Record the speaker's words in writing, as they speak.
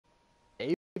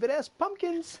David S.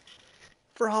 Pumpkins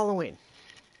for Halloween.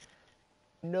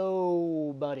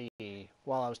 Nobody,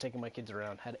 while I was taking my kids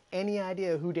around, had any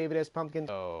idea who David S. Pumpkins.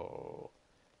 Oh.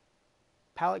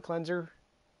 Palette cleanser.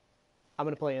 I'm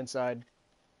going to play inside.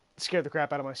 Scare the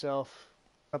crap out of myself.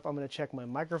 I'm going to check my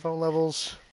microphone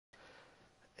levels.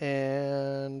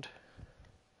 And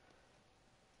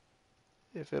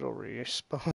if it'll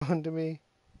respond to me.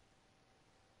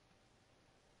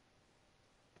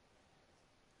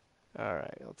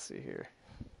 Alright, let's see here.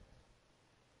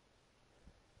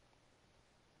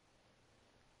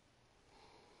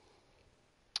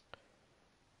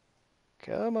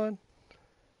 Come on.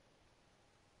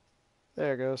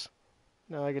 There it goes.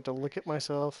 Now I get to look at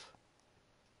myself.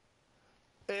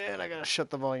 And I gotta shut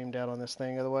the volume down on this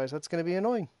thing, otherwise that's gonna be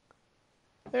annoying.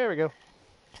 There we go.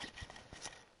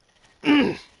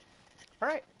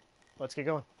 Alright, let's get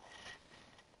going.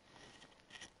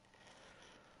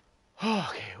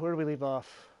 Okay, where do we leave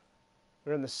off?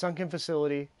 We're in the sunken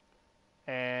facility,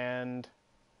 and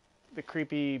the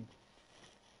creepy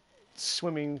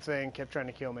swimming thing kept trying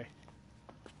to kill me.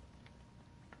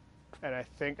 And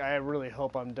I really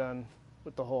hope I'm done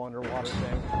with the whole underwater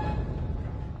thing.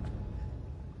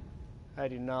 I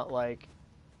do not like...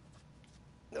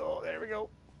 Oh, there we go.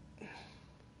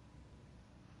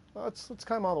 Well, let's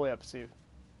climb all the way up, see if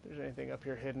there's anything up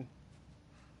here hidden.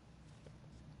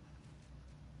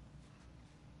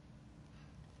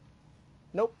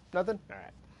 Nope, nothing?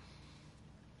 Alright.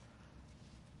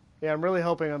 Yeah, I'm really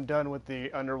hoping I'm done with the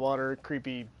underwater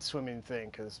creepy swimming thing,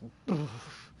 because...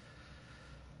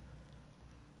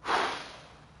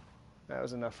 that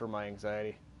was enough for my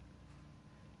anxiety.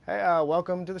 Hey,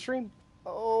 welcome to the stream.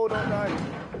 Oh, don't die.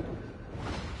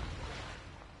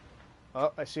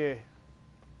 Oh, I see a...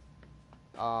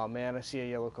 Oh, man, I see a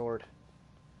yellow cord.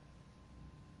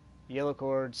 Yellow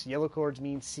cords. Yellow cords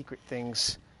mean secret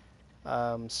things.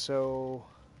 So...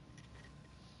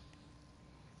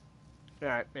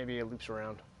 Alright, maybe it loops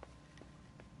around.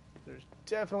 There's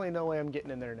definitely no way I'm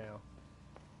getting in there now.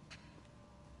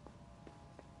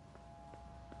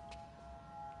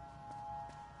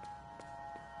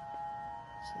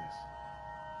 What's this?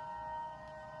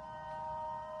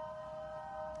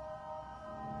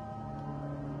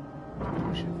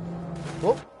 Oh, shit.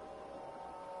 Whoop!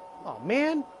 Oh,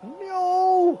 man!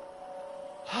 No!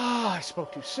 Ah, I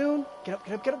spoke too soon. Get up,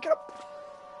 get up, get up, get up!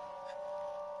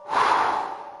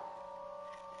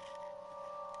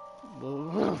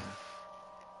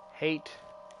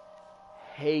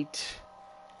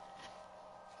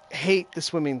 Hate the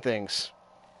swimming things.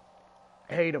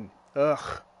 Hate them.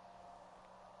 Ugh.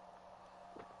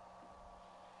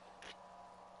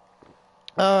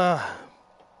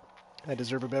 I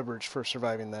deserve a beverage for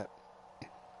surviving that.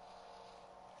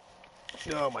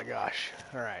 Oh my gosh.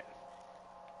 Alright.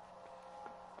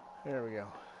 There we go.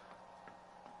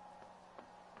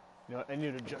 You know what? I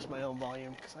need to adjust my own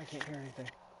volume because I can't hear anything.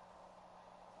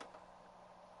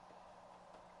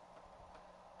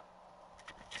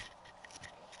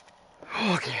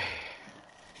 Okay.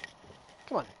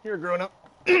 Come on, you're a grown-up.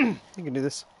 You can do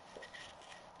this.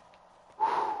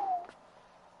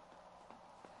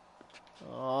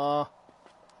 Aw. I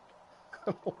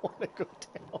don't want to go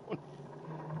down.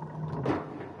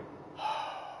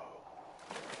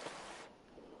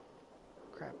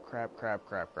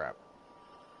 Crap.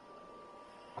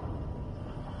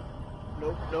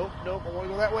 Nope. I want to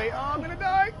go that way. Oh, I'm gonna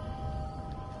die.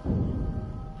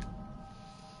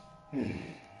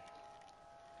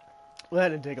 Well, that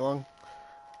didn't take long.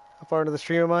 How far into the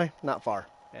stream am I? Not far.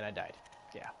 And I died.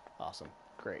 Yeah, awesome.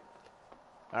 Great.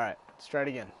 Alright, let's try it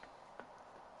again.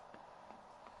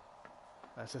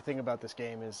 That's the thing about this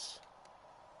game is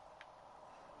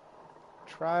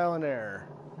trial and error.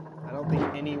 I don't think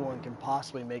anyone can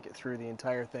possibly make it through the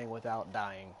entire thing without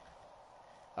dying.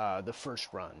 The first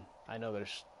run. I know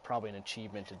there's probably an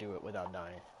achievement to do it without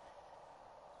dying.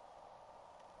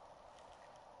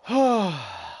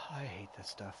 I hate this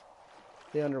stuff.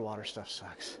 The underwater stuff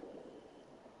sucks.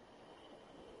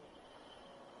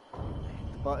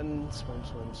 Hit the button,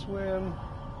 swim.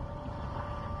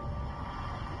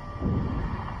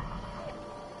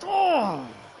 Oh!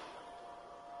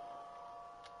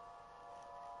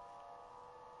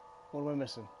 What am I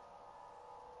missing?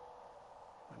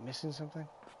 Am I missing something?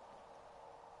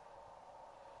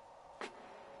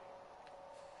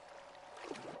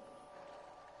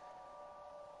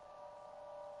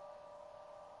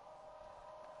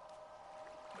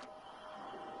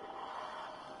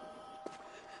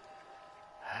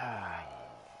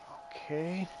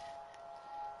 Okay.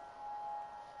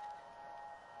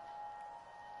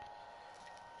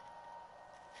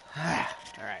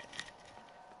 All right.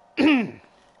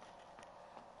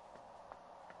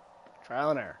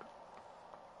 Trial and error.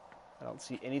 I don't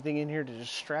see anything in here to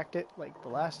distract it like the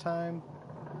last time.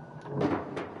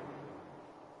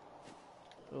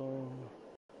 Boom.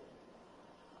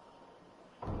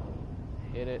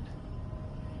 Hit it.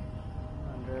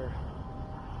 Under.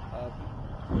 Up.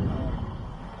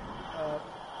 Up.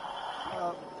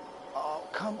 Up. Oh,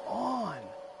 come on.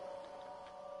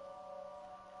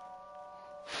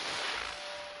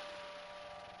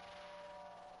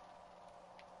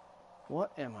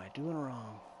 What am I doing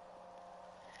wrong?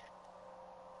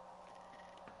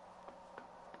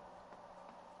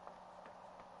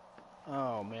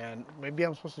 Oh man, maybe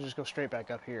I'm supposed to just go straight back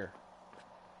up here.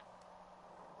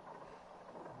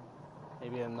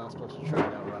 Maybe I'm not supposed to try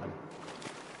and outrun him.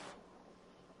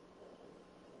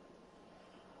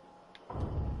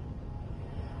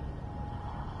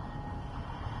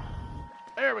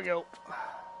 There we go.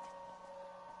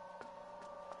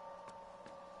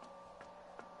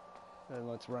 Then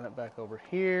let's run it back over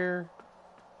here.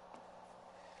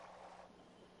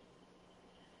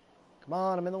 Come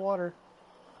on, I'm in the water.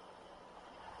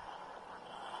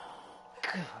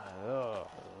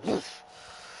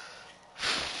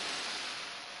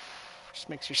 Just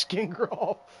makes your skin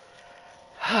crawl.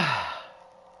 I'm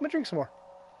gonna drink some more.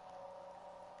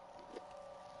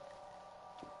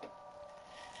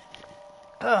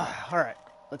 All right,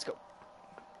 let's go.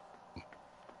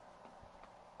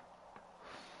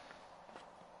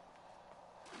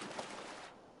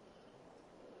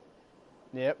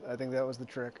 Yep, I think that was the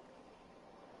trick.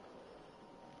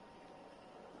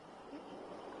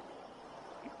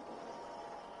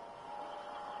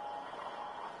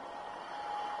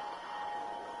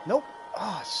 Nope.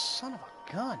 Oh, son of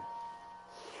a gun.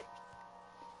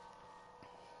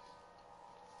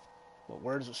 Well,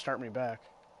 where does it start me back?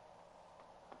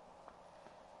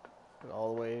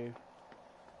 All the way.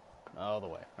 All the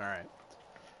way. All right.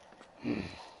 We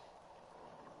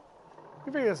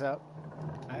can figure this out.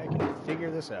 I can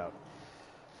figure this out.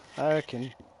 I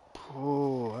can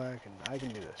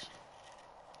do this.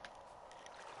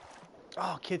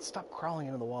 Oh, kids, stop crawling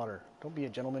into the water. Don't be a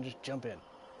gentleman, just jump in.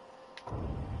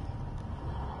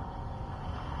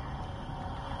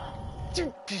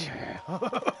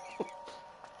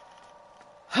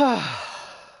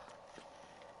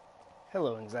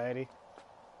 Hello, anxiety.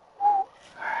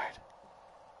 Alright.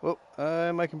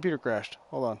 Whoa, my computer crashed.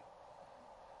 Hold on.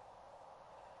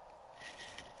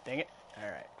 Dang it.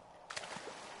 Alright.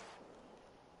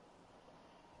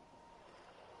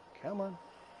 Come on.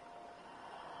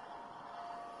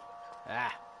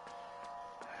 Ah.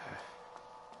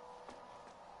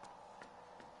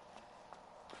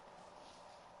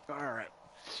 Alright.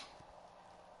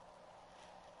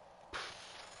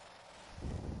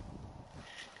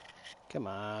 Come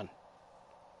on.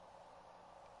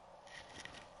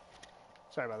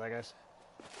 Sorry about that, guys.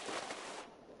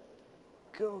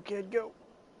 Go, kid, go.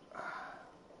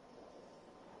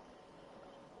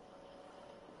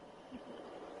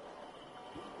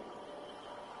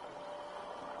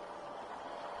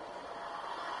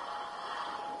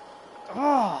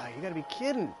 Oh, you gotta be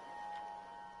kidding.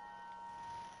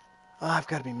 Oh, I've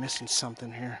gotta be missing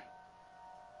something here.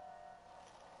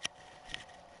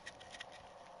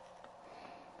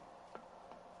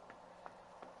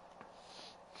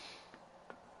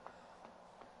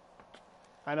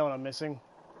 I know what I'm missing.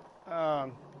 I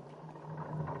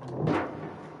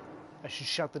should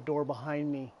shut the door behind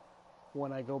me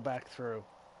when I go back through.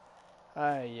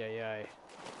 Ay, ay, ay.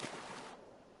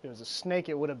 If it was a snake,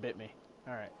 it would have bit me.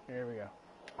 Alright, here we go.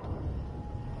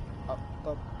 Up,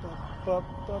 up, up,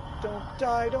 up, up, don't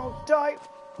die, don't die!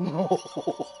 No!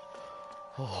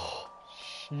 Oh,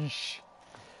 sheesh.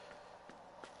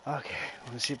 Okay,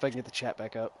 let me see if I can get the chat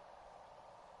back up.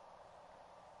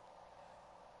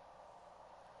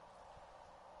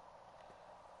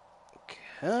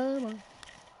 Come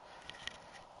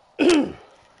on.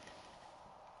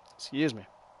 Excuse me.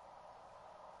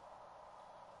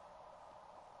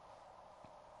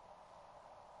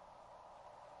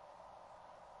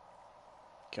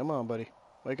 Come on, buddy.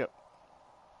 Wake up.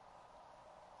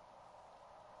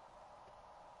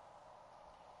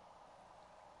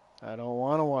 I don't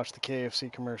want to watch the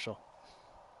KFC commercial.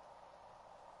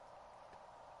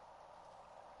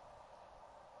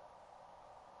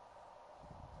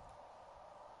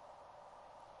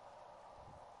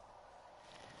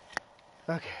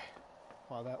 Okay.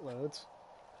 While that loads.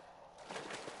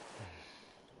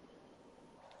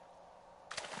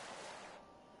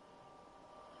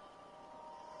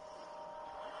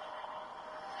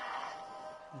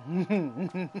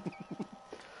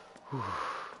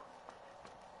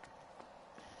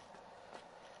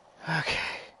 Okay.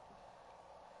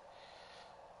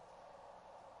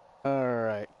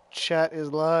 Alright, chat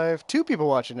is live. 2 people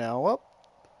watching now. Well,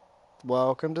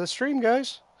 welcome to the stream,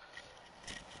 guys.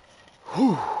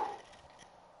 Whew.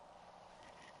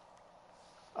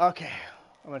 Okay,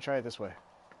 I'm gonna try it this way.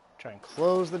 Try and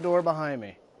close the door behind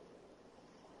me.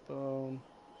 Boom.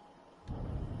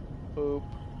 Boop.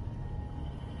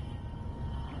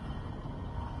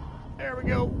 There we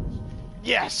go.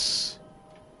 Yes!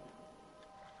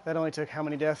 That only took how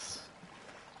many deaths?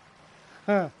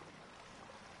 Huh.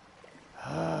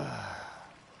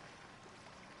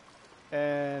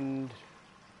 And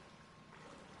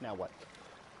now what?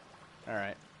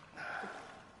 Alright.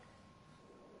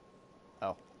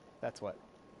 Oh, that's what.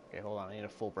 Okay, hold on. I need a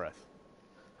full breath.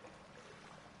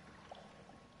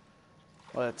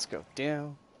 Let's go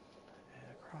down and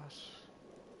across.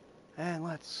 And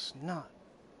let's not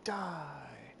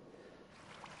die.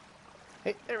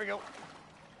 Hey, there we go.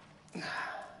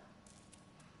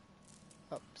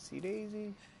 Upsy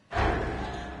daisy.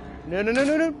 No, no, no,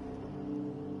 no, no.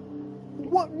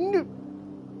 What? No.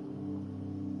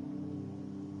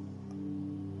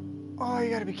 Oh,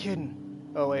 you gotta be kidding.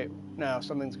 Oh, wait. No,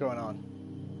 something's going on.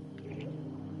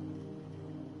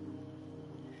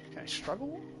 Can I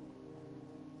struggle?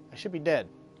 I should be dead.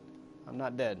 I'm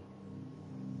not dead.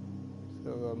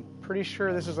 So I'm pretty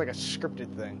sure this is like a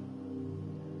scripted thing.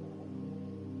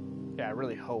 Yeah, I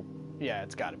really hope. Yeah,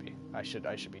 it's gotta be. I should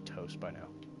be toast by now.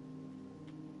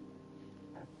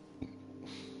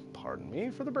 Pardon me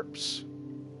for the burps.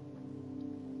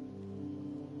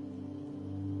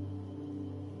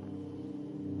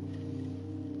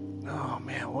 Oh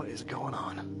man, what is going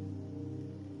on?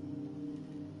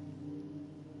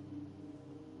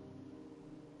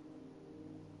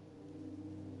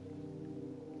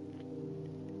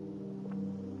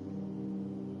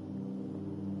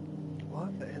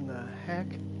 What in the heck?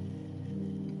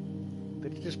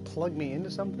 Did he just plug me into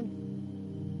something?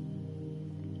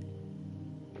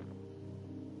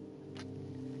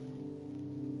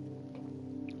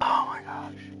 Oh my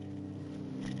gosh.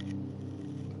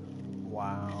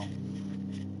 Wow.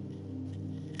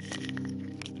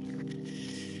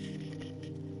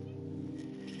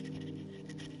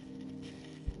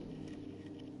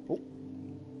 Oh.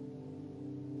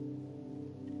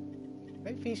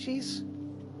 Hey, fishies.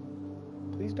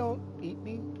 Please don't eat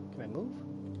me. Can I move?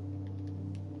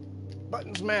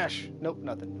 Button smash. Nope,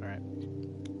 nothing. All right.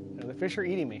 No, the fish are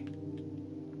eating me.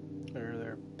 Or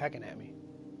they're pecking at me.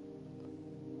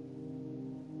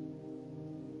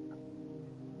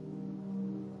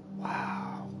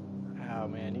 Wow. Oh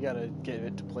man, you gotta give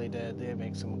it to Playdead. They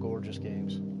make some gorgeous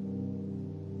games.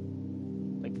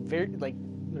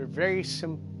 They're very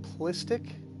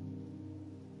simplistic,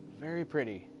 very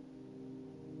pretty.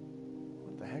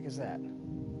 What the heck is that?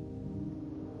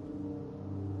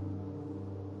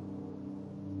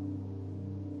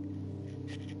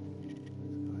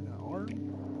 Like an arm?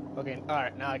 Okay, all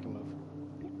right, now I can move.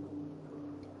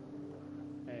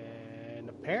 And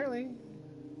apparently,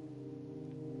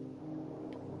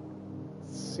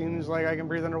 seems like I can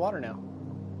breathe underwater now.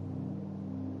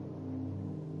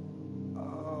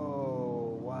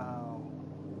 Oh, wow.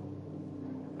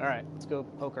 All right, let's go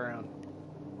poke around.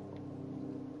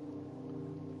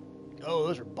 Oh,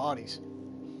 those are bodies.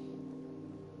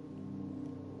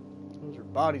 Those are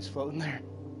bodies floating there.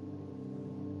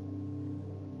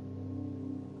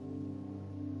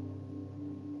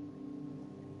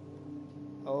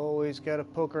 Always got to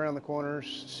poke around the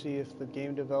corners, see if the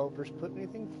game developers put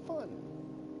anything fun.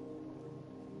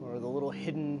 Or the little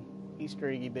hidden Easter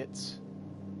eggy bits.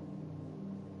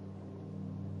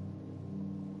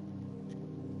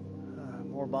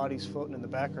 More bodies floating in the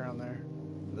background there.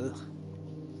 Ugh.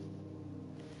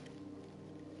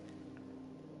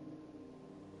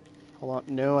 Hold on.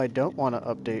 No, I don't want to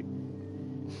update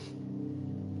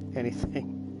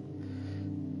anything.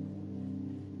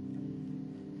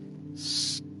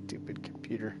 Stupid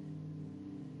computer.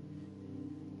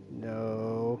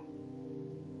 No.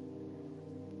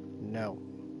 No.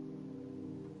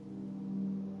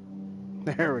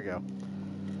 There we go.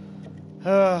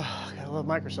 Gotta love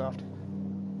Microsoft.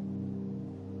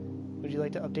 Would you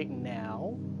like to update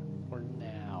now or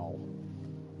now?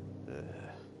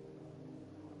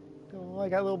 Oh, I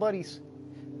got little buddies.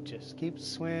 Just keep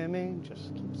swimming,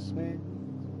 just keep swimming,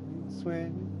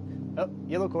 swimming. Oh,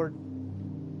 yellow cord.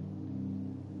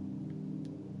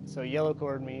 So yellow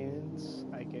cord means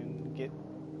I can get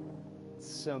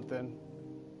something.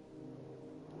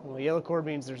 Well, yellow cord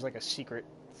means there's like a secret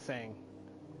thing.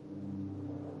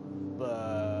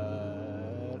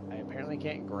 But I apparently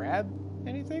can't grab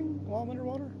anything while I'm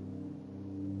underwater.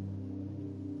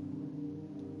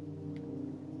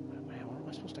 Oh, man, where am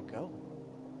I supposed to go?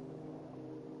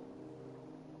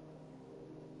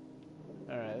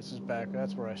 this is back.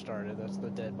 That's where I started. That's the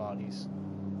dead bodies.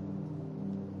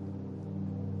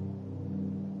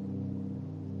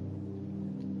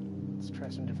 Let's try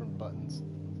some different buttons.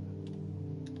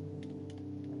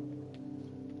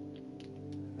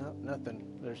 Nope, nothing.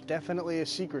 There's definitely a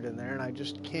secret in there, and I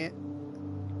just can't...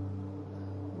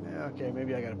 Okay,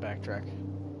 maybe I gotta backtrack.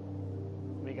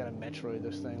 We gotta Metroid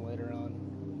this thing later on.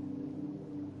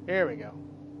 Here we go.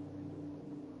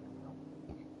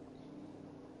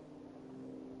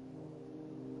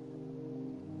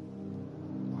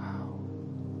 Wow.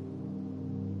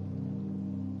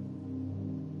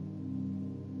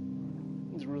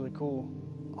 It's really cool.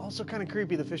 Also kind of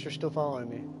creepy, the fish are still following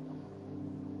me.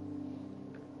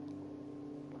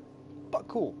 But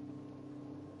cool.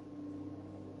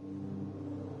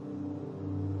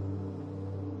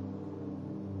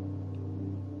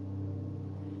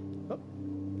 Oh.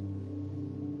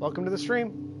 Welcome to the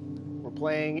stream. We're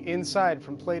playing Inside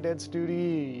from Playdead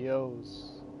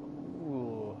Studios.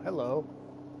 Ooh, hello.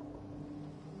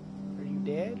 Are you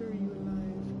dead or are you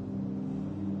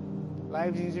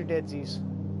alive? Livesies or deadsies?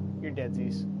 You're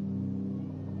deadsies.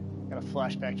 Got a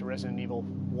flashback to Resident Evil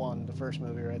 1, the first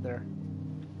movie right there.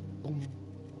 Boom.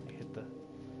 I hit the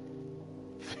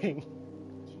thing.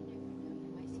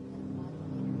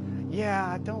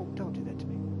 Yeah, don't do that to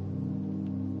me.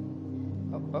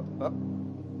 Oh.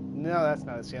 No, that's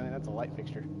not a ceiling, that's a light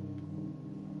fixture.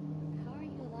 How are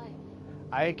you alive?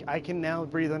 I can now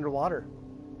breathe underwater.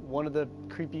 One of the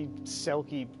creepy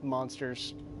Selkie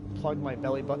monsters plugged my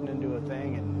belly button into a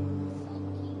thing,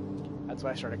 and that's why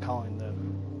I started calling the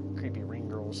creepy ring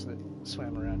girls that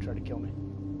swam around and tried to kill me.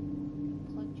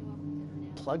 Plugged you up with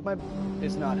it now? Plug my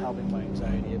is not helping my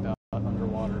anxiety about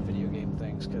underwater video game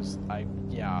things, because I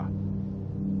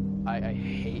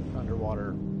hate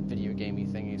underwater video gamey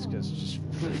thingies, because just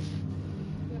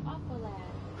You're Aqualad.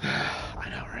 I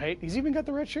know, right? He's even got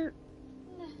the red shirt.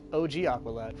 OG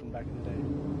Aqualad from back in the day.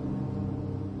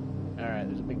 Alright,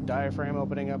 there's a big diaphragm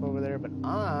opening up over there, but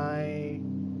I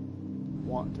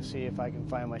want to see if I can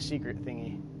find my secret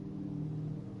thingy.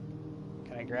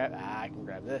 Can I grab? I can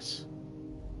grab this.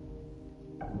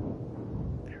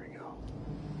 There we go.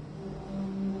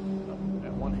 Oh,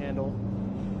 got one handle.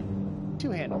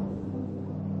 Two handle.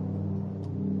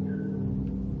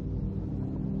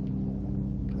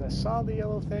 Because I saw the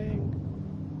yellow thing.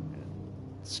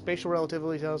 Spatial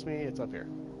relativity tells me it's up here.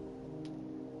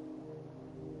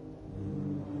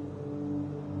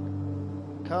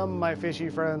 Come, my fishy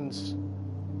friends.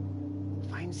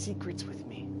 Find secrets with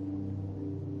me.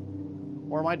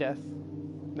 Or my death.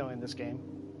 No, in this game.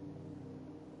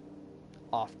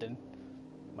 Often.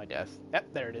 My death.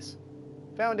 Yep, there it is.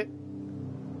 Found it.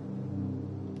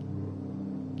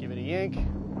 Give it a yank.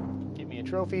 Get me a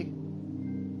trophy.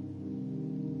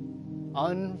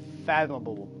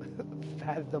 Unfathomable.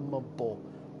 Fathomable.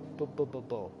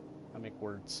 I make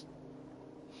words.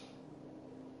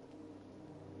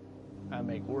 I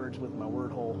make words with my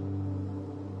word hole.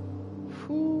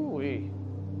 Whoo-wee.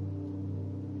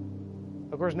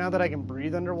 Of course, now that I can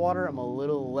breathe underwater, I'm a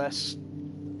little less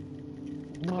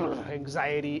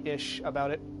anxiety-ish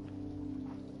about it.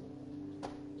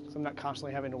 So I'm not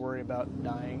constantly having to worry about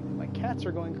dying. My cats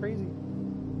are going crazy.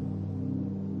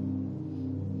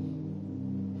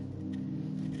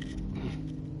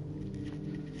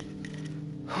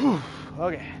 Whew.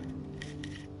 Okay.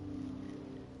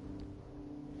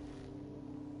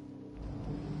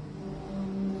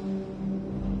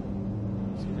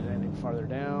 See if there's anything farther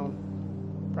down.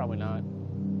 Probably not.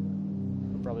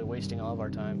 We're probably wasting all of our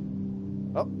time.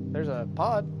 Oh, there's a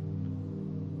pod.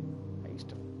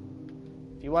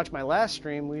 If you watch my last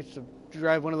stream, we used to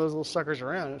drive one of those little suckers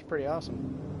around. It was pretty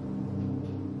awesome.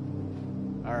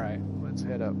 Alright, let's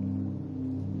head up.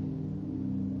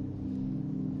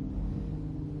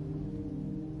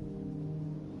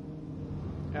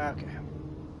 Okay.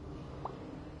 I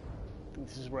think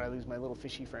this is where I lose my little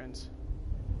fishy friends.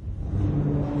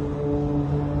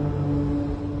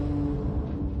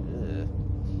 Ugh.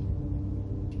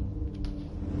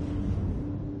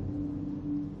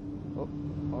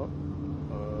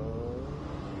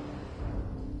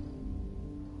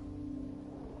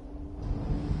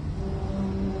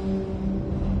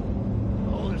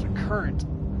 Oh, there's a current.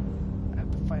 I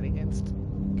have to fight against.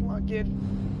 Come on, kid.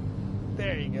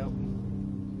 There you go.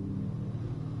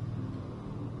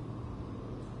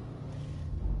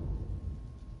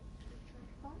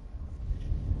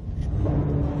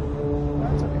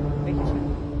 That's okay. Thank you, sir.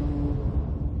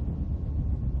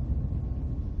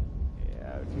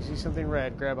 Yeah, if you see something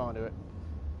red, grab onto it.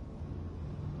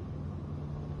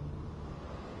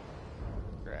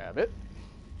 Grab it.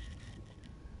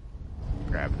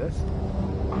 Grab this.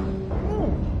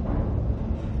 Ooh.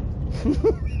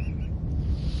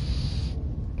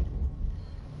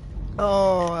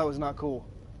 Oh, that was not cool.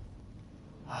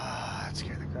 Ah, that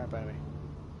scared the crap out of me.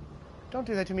 Don't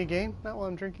do that to me, game. Not while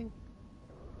I'm drinking.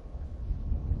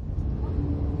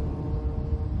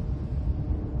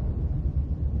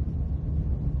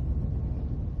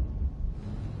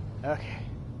 Okay.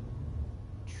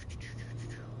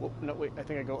 Whoa, no, wait. I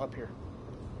think I go up here.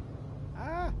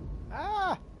 Ah!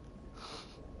 Ah!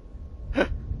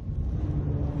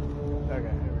 Okay,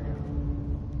 here we go.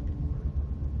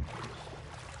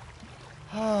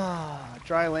 Ah,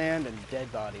 dry land and dead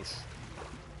bodies.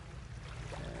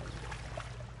 And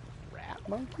rat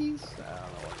monkeys? I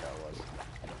don't know what that was.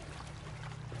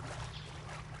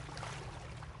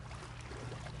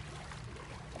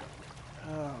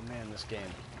 Oh man, this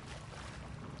game.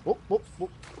 Whoop, whoop,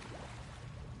 whoop.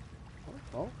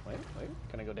 Oh, wait.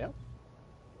 Can I go down?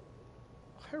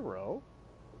 Hello.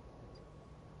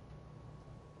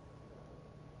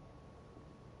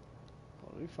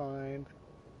 What did we find?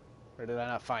 Or did I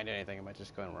not find anything? Am I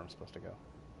just going where I'm supposed to go?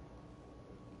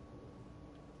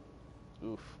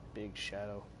 Oof, big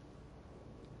shadow.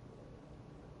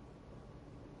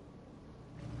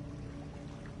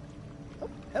 Oh,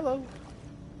 hello.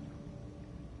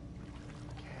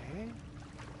 Okay.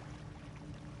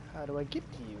 How do I get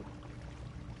to you?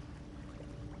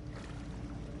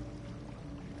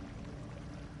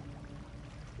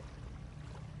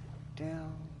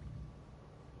 Down.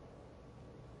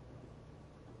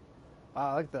 Wow,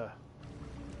 I like the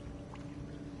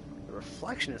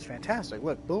reflection is fantastic.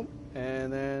 Look, boom,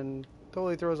 and then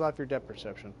totally throws off your depth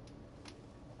perception.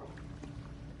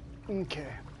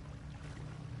 Okay.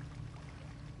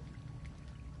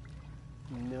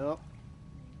 Nope.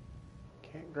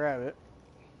 Can't grab it.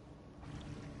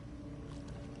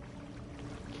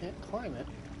 Can't climb it.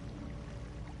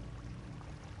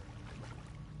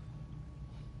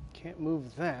 Can't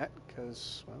move that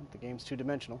because, well, the game's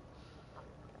two-dimensional.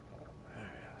 Alright,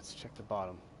 let's check the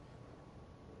bottom.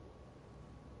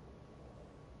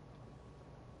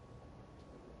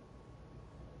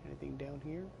 Anything down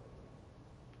here?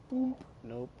 Boom.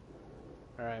 Nope.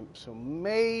 Alright, so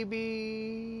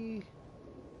maybe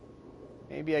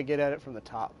I get at it from the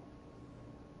top.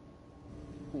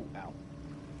 Ooh, ow.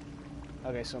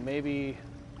 Okay, so maybe,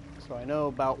 so I know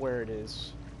about where it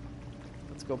is.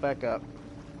 Let's go back up.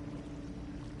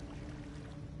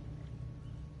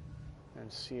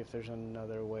 And see if there's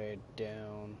another way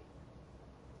down.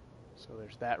 So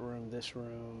there's that room, this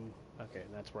room. Okay,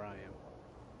 that's where I am.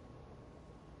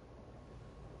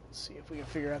 Let's see if we can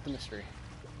figure out the mystery.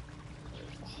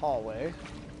 There's the hallway.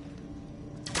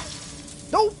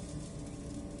 Nope!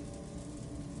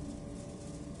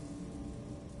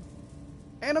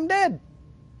 And I'm dead!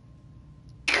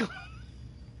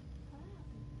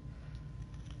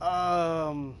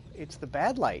 It's the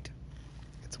bad light.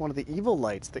 It's one of the evil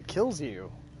lights that kills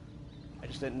you. I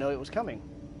just didn't know it was coming.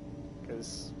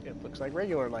 Because it looks like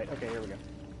regular light. Okay, here we go.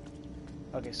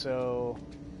 Okay, so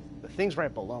the thing's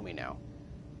right below me now.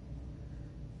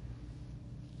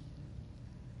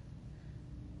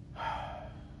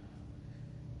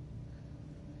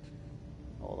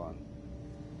 Hold on.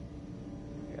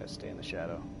 I gotta stay in the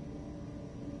shadow.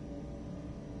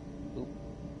 Boop.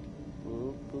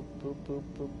 Boop, boop, boop, boop,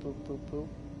 boop, boop, boop, boop.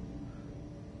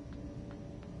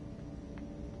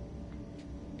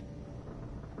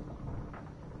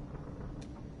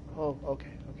 Oh,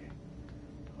 okay.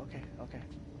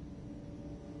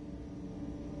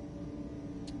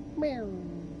 Meow.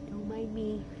 Don't mind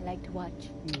me. I like to watch.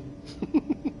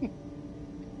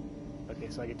 Okay,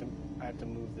 so I have to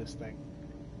move this thing.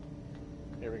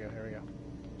 Here we go.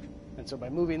 And so by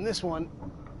moving this one,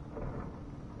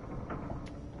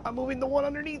 I'm moving the one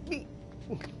underneath me.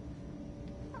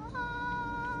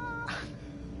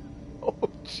 Oh,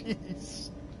 jeez.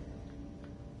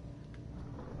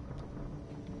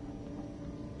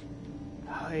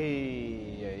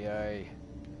 Ay.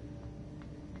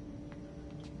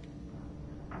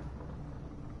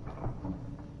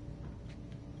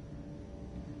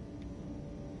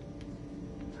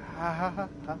 Ha.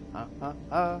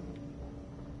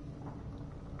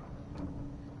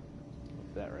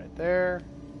 Put that right there.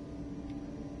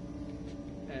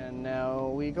 And now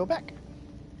we go back.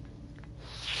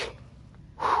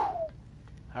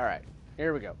 Alright,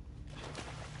 here we go.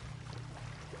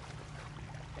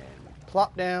 And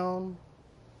plop down.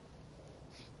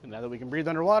 And now that we can breathe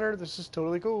underwater, this is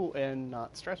totally cool and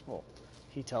not stressful.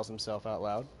 He tells himself out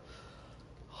loud.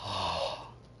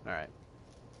 Alright.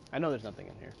 I know there's nothing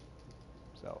in here.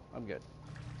 So, I'm good.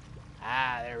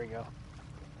 Ah, there we go.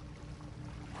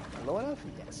 Low enough?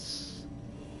 Yes.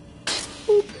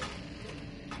 Boop.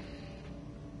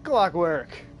 Clockwork.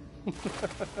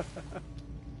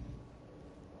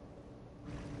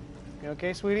 You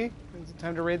okay, sweetie? Is it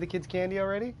time to raid the kids' candy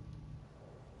already?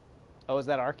 Oh, is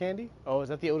that our candy? Oh, is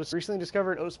that the Otis? Recently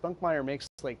discovered Otis Spunkmeyer makes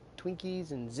like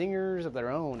Twinkies and Zingers of their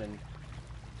own, and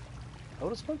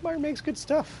Otis Spunkmeyer makes good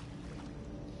stuff.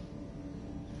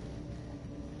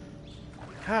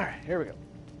 All right, here we go.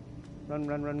 Run,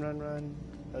 run, run, run, run.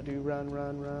 I do run,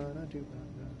 run, run. I do run,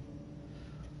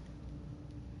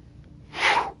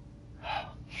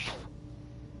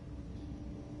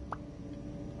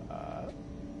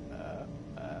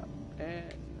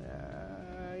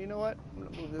 and you know what? I'm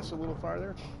gonna move this a little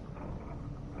farther.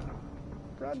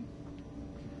 Run.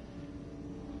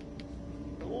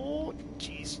 Oh,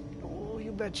 jeez. Oh,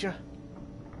 you betcha.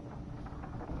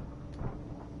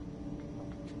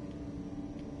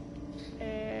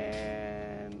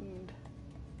 And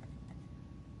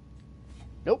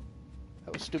nope,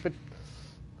 that was stupid.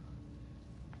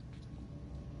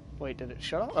 Wait, did it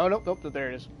shut off? Oh, nope, nope, there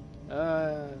it is.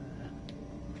 I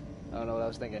don't know what I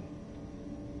was thinking.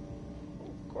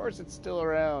 Of course it's still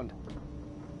around.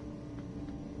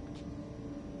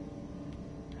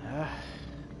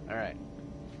 Alright.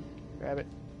 Grab it.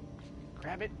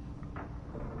 Grab it.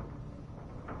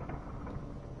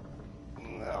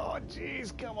 Oh,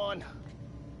 jeez, come on.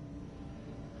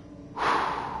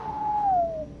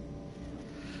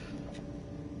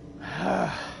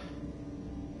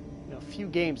 You know, few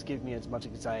games give me as much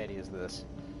anxiety as this.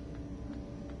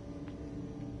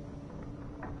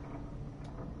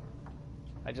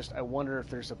 I wonder if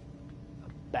there's a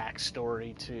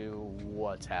backstory to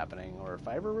what's happening, or if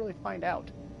I ever really find out,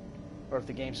 or if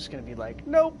the game's just going to be like,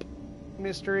 nope,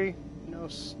 mystery, no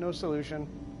solution.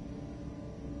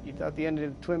 You thought the end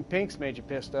of Twin Peaks made you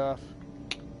pissed off.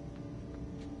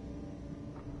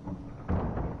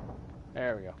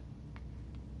 There we go.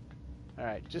 All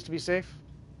right, just to be safe,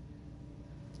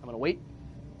 I'm gonna wait.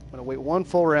 I'm gonna wait one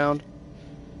full round.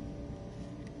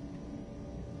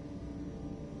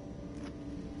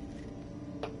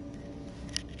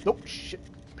 Nope, shit.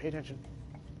 Pay attention.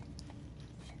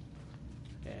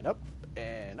 And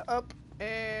up,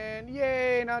 and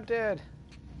yay, not dead.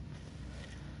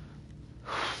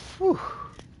 Whew.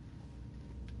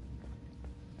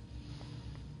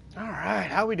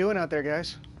 Alright, how we doing out there,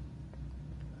 guys?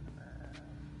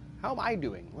 How am I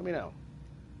doing? Let me know.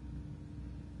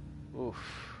 Oof.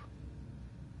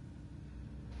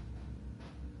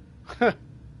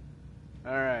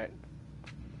 Alright.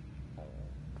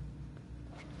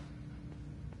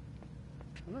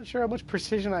 I'm not sure how much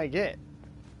precision I get.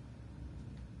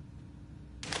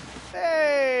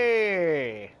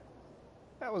 Hey!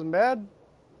 That wasn't bad.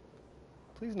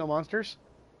 Please, no monsters.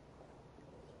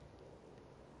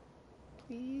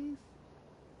 Please.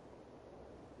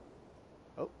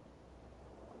 Oh.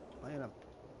 Am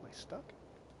I stuck?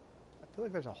 I feel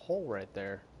like there's a hole right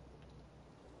there.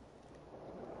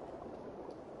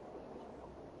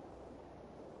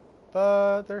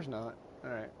 But there's not.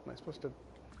 Alright, am I supposed to...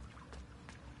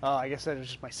 Oh, I guess that was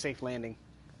just my safe landing.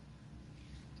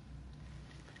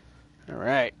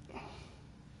 Alright.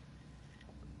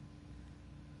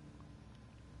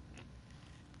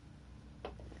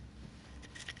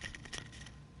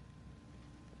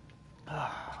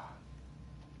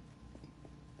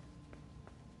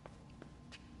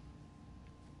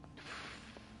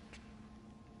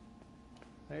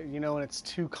 You know, when it's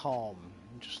too calm,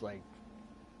 just like,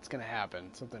 it's gonna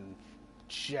happen. Something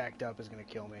jacked up is gonna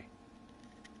kill me.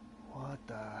 What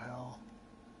the hell?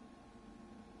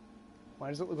 Why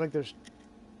does it look like there's...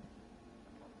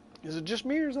 Is it just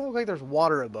me, or does it look like there's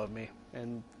water above me?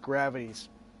 And gravity's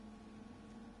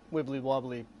wibbly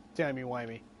wobbly,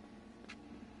 timey-wimey.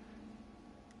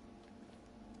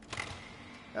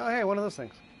 Oh, hey, one of those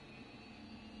things.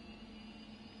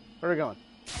 Where are we going?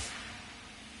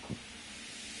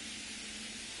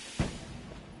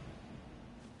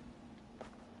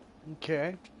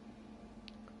 Okay.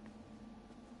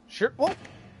 Sure. Whoa.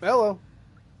 Hello.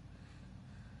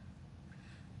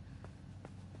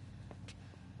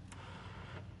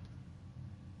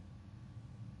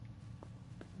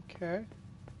 Okay.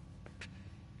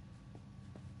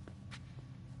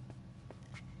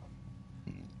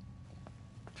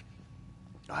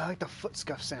 I like the foot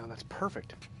scuff sound. That's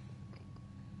perfect.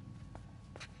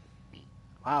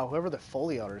 Wow, whoever the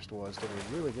Foley artist was did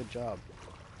a really good job.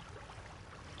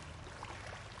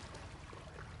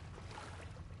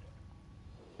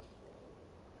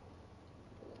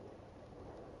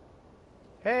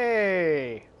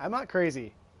 Hey, I'm not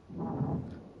crazy.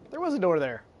 There was a door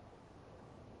there.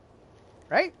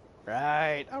 Right?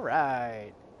 Right. All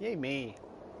right. Yay me.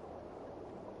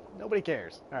 Nobody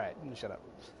cares. All right, shut up.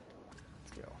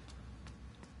 Let's go.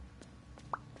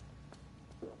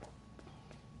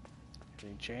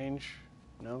 Any change?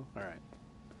 No? Alright.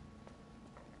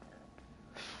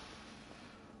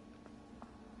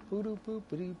 Boo-doo boop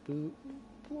boop boop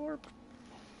blorp.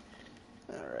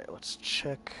 Alright, let's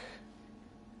check.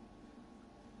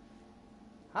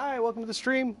 Hi, welcome to the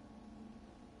stream.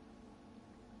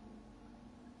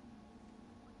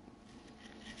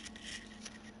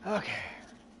 Okay.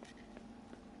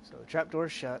 So the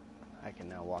trapdoor's shut. I can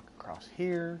now walk across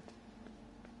here.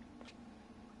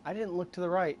 I didn't look to the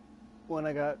right when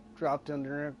I got dropped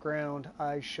underground.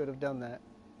 I should have done that.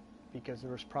 Because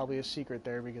there was probably a secret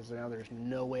there, because now there's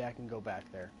no way I can go back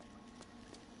there.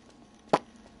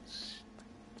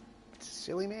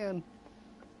 Silly man.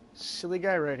 Silly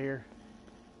guy right here.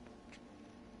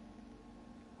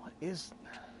 What is...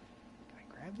 Can I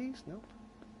grab these? Nope.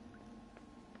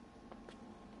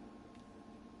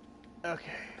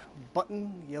 Okay.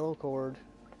 Button, yellow cord.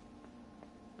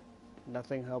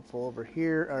 Nothing helpful over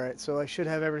here. Alright, so I should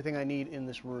have everything I need in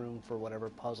this room for whatever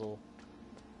puzzle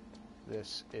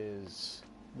this is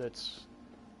that's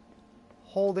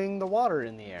holding the water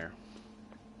in the air.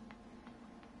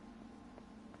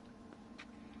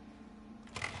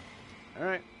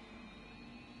 Alright.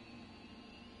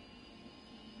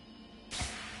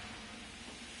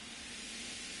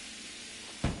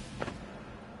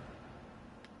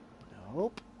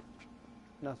 Nope.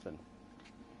 Nothing.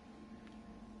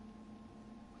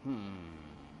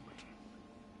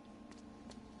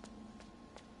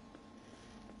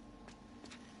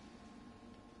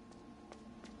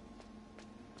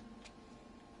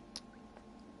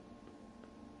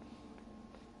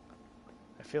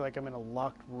 I feel like I'm in a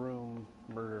locked room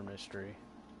murder mystery.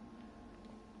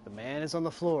 The man is on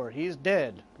the floor. He is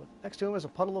dead. Next to him is a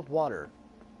puddle of water.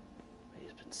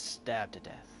 He's been stabbed to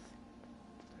death.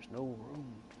 There's no room.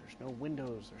 There's no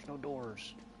windows. There's no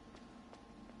doors.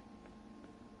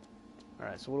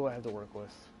 Alright, so what do I have to work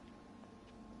with?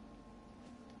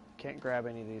 Can't grab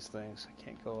any of these things. I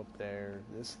can't go up there.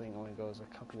 This thing only goes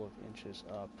a couple of inches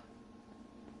up.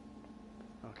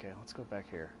 Okay, let's go back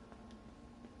here.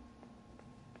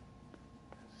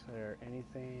 Is there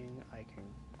anything I can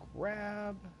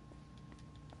grab?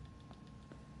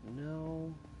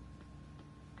 No.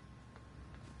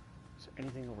 Is there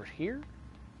anything over here?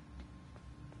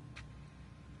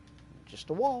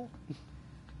 Just a wall.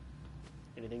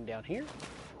 Anything down here?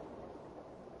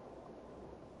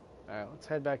 Alright, let's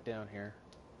head back down here.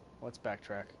 Let's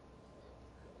backtrack.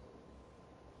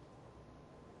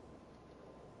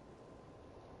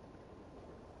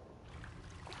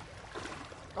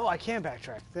 Oh, I can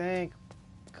backtrack. Thank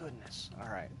goodness.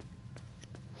 Alright.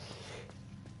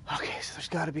 Okay, so there's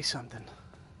got to be something.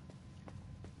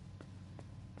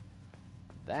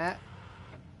 That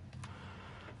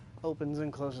opens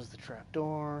and closes the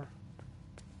trapdoor.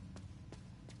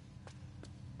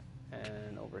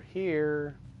 And over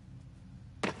here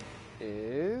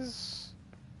is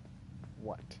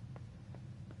what?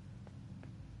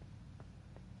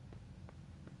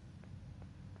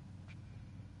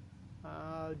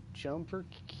 Jumper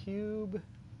cube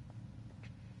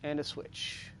and a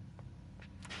switch.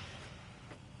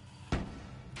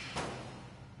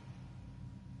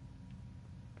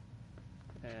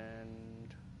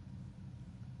 And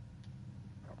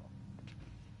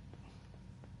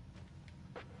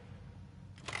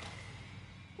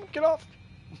get off!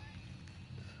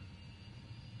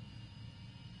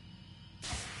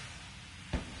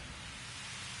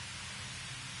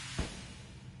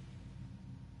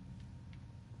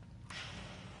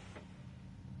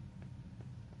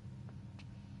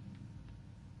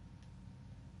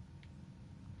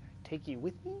 Take you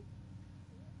with me?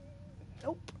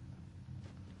 Nope.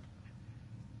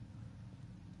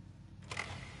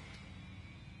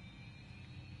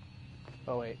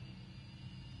 Oh, wait.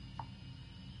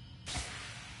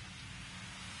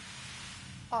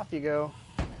 Off you go.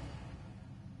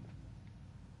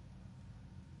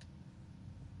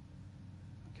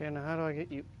 Okay, now how do I get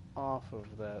you off of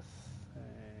this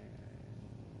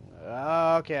thing?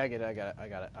 Okay, I get it, I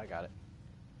got it.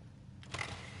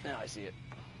 Now I see it.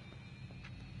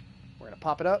 We're gonna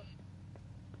pop it up.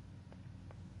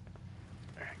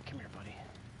 Alright, come here, buddy.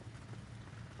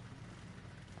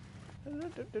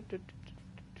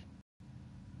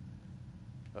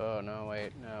 Oh, no,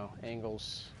 wait, no.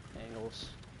 Angles. Angles.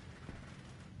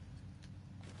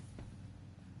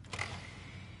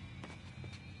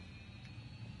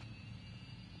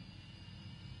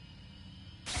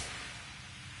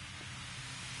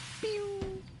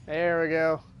 Pew! There we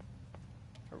go.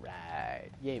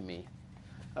 Alright. Yay me.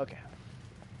 Okay.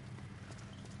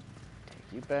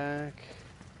 Take you back.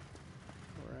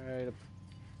 Right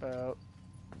about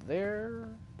there.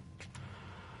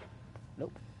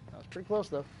 Nope. That was pretty close,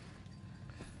 though.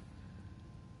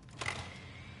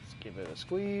 Let's give it a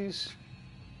squeeze.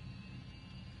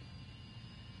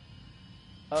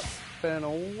 Up and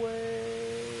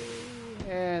away.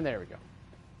 And there we go.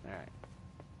 All right.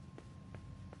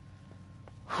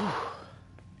 Whew.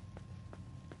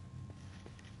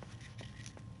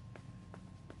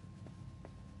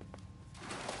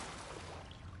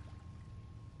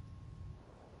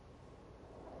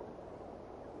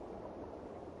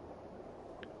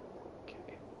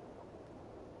 Okay.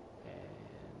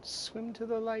 And swim to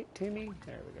the light, Timmy.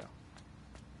 There we go.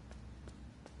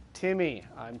 Timmy.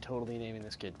 I'm totally naming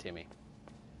this kid Timmy.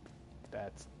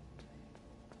 That's...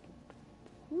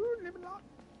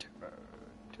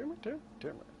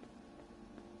 Timmer.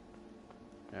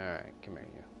 Alright, come here,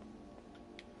 you.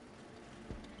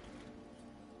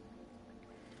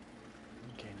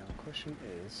 Okay, now the question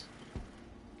is...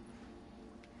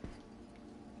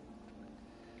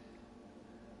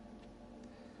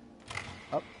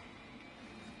 Up.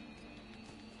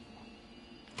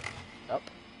 Up.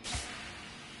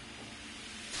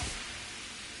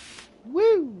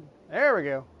 Woo! There we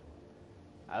go.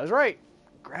 I was right.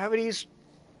 Gravity's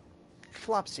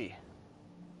flopsy.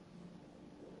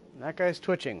 That guy's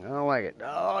twitching. I don't like it.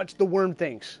 Oh, it's the worm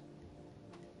things.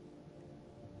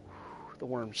 The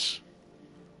worms.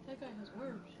 That guy has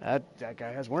worms. That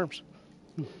guy has worms.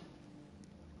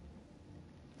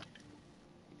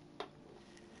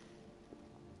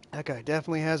 That guy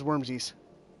definitely has wormsies.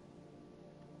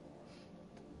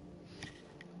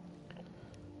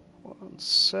 One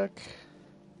sec.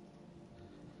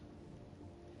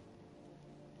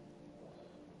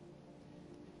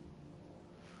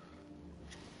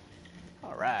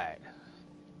 All right.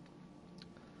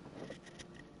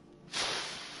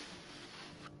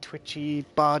 Twitchy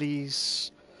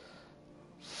bodies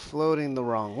floating the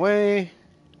wrong way.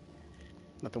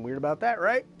 Nothing weird about that,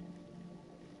 right?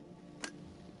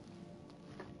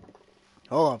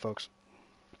 Hold on, folks.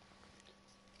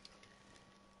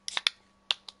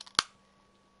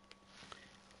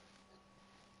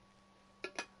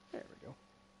 There we go.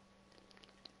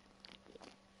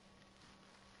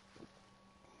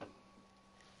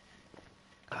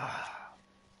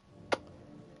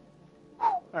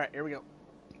 All right, here we go.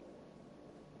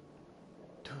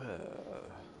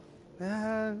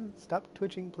 Stop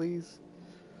twitching, please.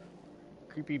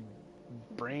 Creepy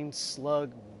brain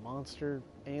slug monster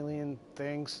alien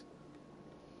things.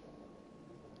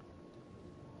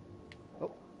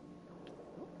 Oh.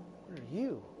 Where are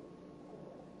you?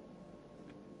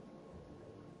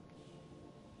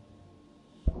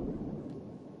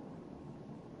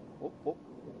 Oh, oh.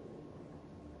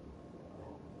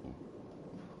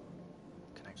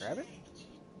 Can I grab it?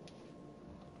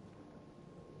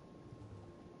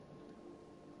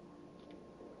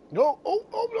 No,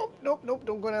 nope,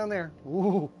 don't go down there.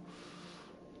 Ooh.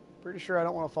 Pretty sure I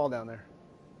don't want to fall down there.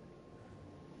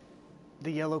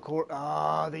 The yellow cord.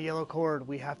 Ah, the yellow cord.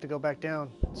 We have to go back down.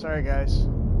 Sorry, guys.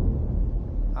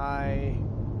 I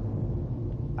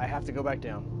have to go back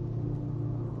down.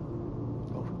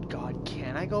 Oh, God,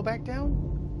 can I go back down?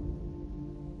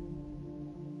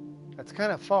 That's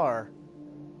kind of far.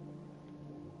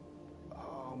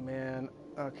 Oh, man.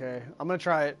 Okay, I'm going to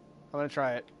try it.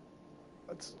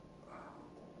 Let's...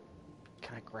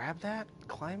 Can I grab that?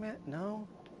 Climb it? No?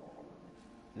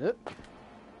 Nope.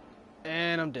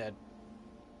 And I'm dead.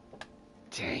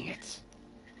 Dang it.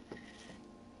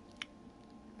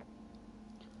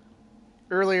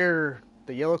 Earlier,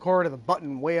 the yellow cord and the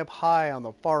button way up high on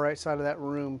the far right side of that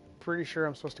room. Pretty sure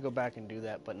I'm supposed to go back and do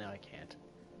that, but now I can't.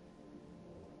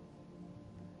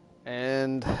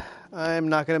 And I'm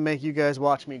not going to make you guys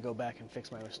watch me go back and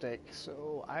fix my mistake.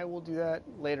 So I will do that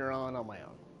later on my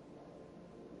own.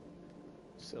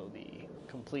 So the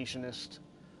completionist,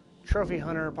 trophy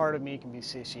hunter part of me can be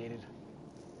satiated.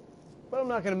 But I'm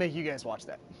not going to make you guys watch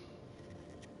that.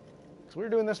 Because we're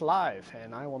doing this live,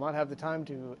 and I will not have the time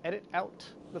to edit out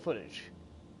the footage.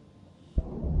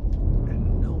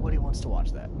 And nobody wants to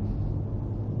watch that.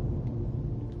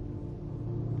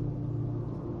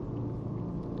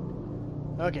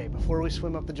 Okay, before we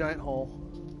swim up the giant hole,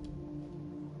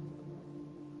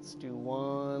 let's do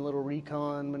one little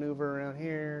recon maneuver around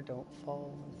here. Don't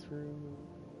fall through.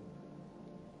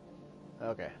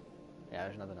 Okay. Yeah,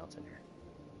 there's nothing else in here.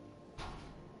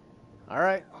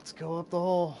 Alright, let's go up the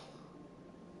hole.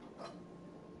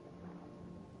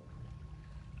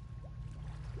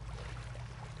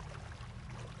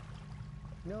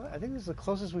 You know what? I think this is the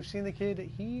closest we've seen the kid.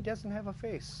 He doesn't have a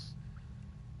face.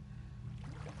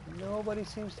 Nobody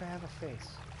seems to have a face.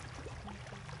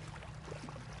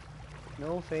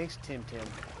 No face, Tim Tim.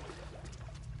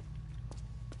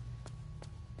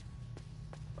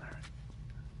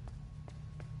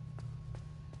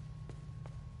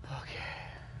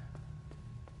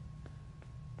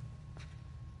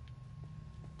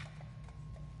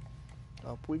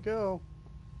 Up we go.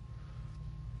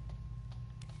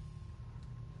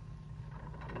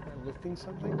 Am I lifting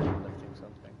something? I'm lifting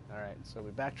something. Alright, so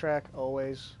we backtrack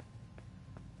always.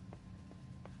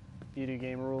 Video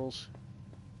game rules.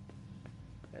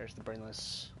 There's the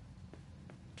brainless,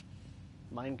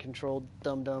 mind-controlled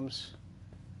dum-dums.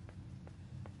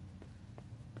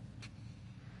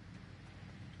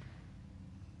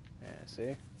 Yeah,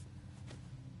 see?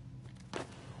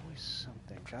 Always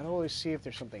something. Gotta always see if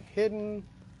there's something hidden,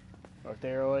 or if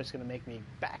they're always gonna make me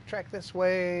backtrack this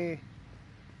way.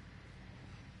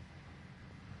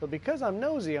 But because I'm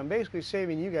nosy, I'm basically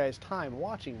saving you guys time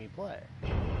watching me play.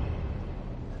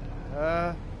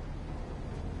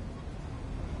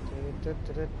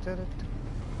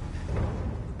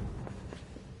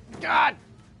 God!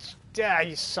 Yeah,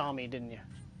 you saw me, didn't you?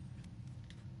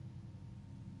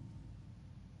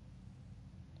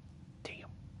 Damn.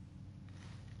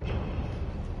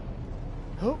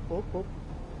 Oh, oh, oh.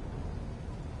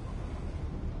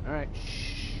 Alright,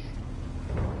 shh.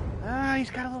 Ah, he's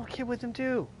got a little kid with him,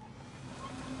 too.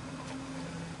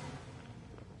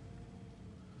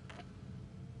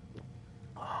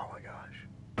 Oh, my gosh.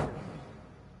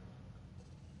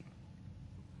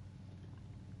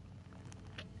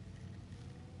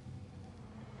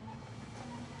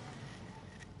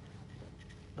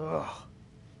 Ugh.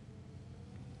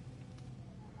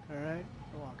 Alright,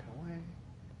 walking away. I'm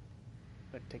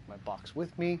gonna take my box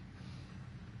with me.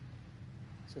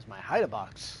 This is my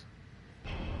hide-a-box.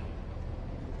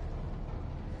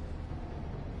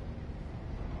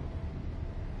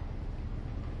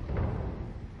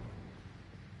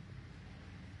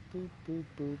 Boop, boop,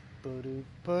 boop, ba-doop,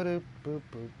 ba-doop, boop,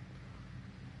 boop.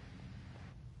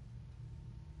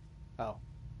 Oh.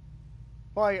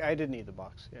 Well, I did need the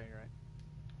box. Yeah, you're right.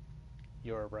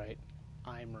 You're right.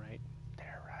 I'm right.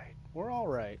 They're right. We're all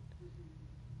right.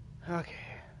 Okay.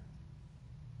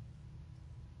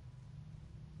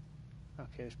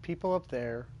 Okay, there's people up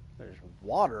there. There's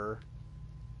water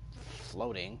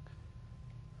floating.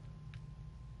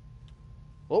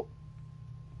 Oh.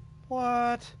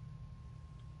 What?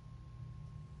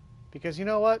 Because you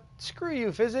know what? Screw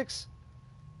you, physics.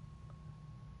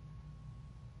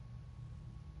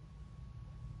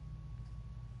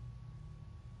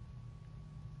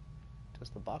 Does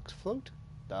the box float?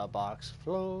 The box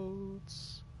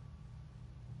floats.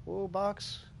 Whoa,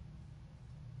 box.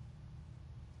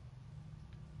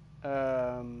 Okay.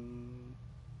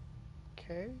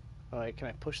 Alright, can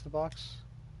I push the box?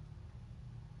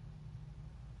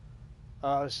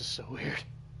 Oh, this is so weird.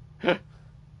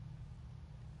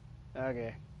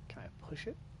 Okay. Can I push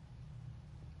it?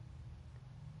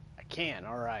 I can.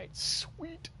 Alright.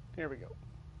 Sweet. Here we go.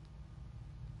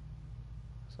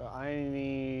 So I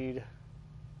need...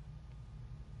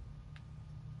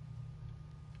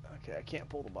 Okay, I can't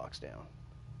pull the box down.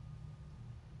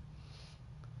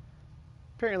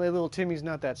 Apparently little Timmy's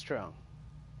not that strong.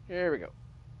 Here we go.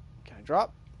 Can I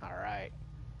drop? Alright.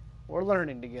 We're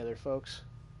learning together, folks.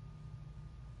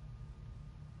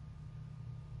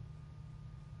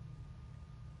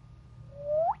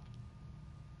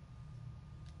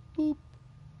 Boop.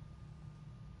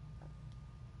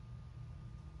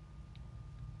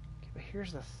 Okay, but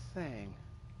here's the thing.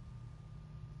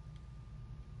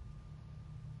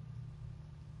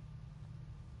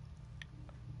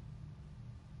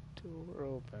 Door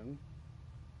open.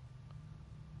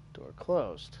 Door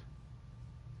closed.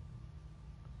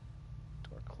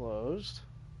 Door closed.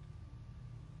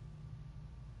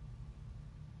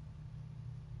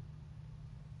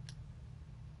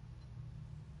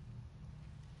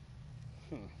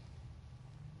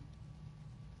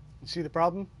 You see the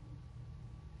problem?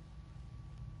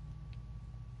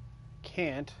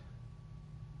 Can't.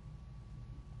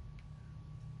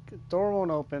 The door won't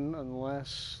open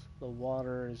unless the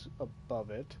water is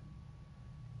above it.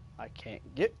 I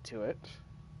can't get to it.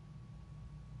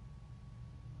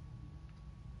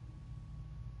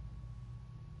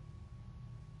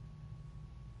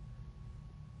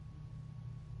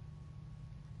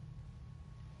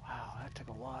 Wow, that took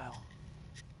a while.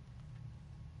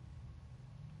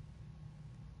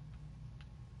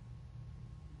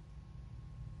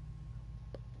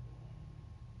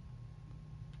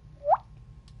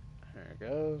 There it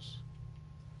goes.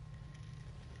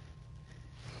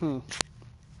 You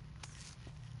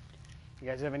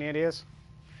guys have any ideas?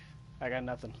 I got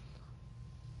nothing.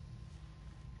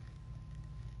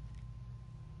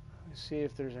 Let me see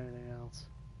if there's anything else.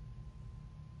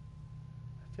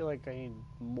 I feel like I need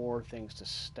more things to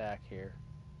stack here.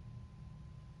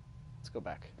 Let's go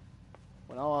back.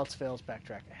 When all else fails,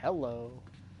 backtrack. Hello.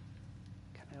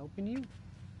 Can I open you?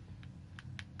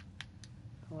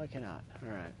 Oh, I cannot.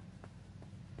 Alright.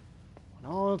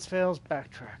 When all else fails,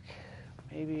 backtrack.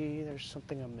 Maybe there's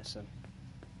something I'm missing.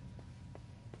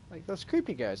 Like those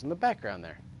creepy guys in the background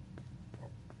there.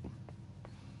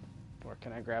 Or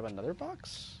can I grab another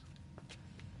box?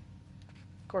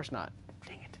 Of course not.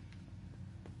 Dang it.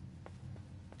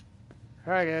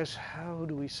 Alright guys, how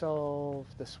do we solve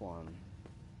this one?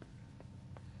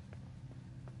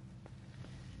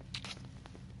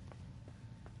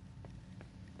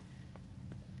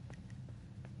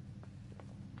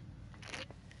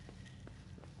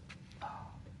 Can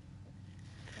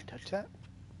I touch that?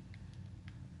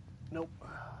 Nope.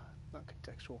 Not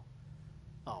contextual.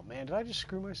 Oh man, did I just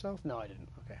screw myself? No, I didn't.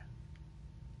 Okay.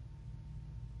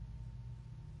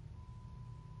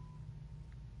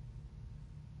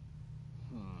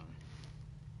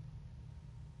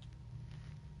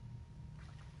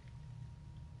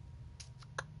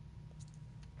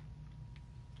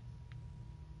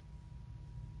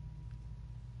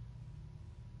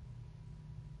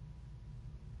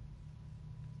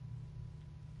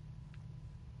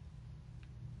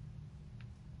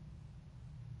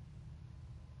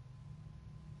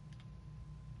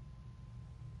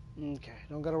 Okay,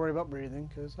 don't gotta worry about breathing,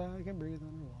 because I can breathe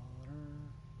underwater.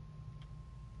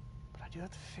 But I do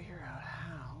have to figure out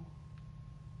how.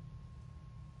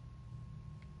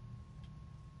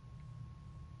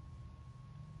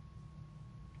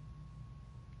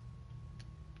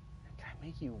 Can I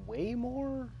make you weigh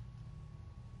more?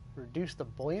 Reduce the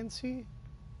buoyancy?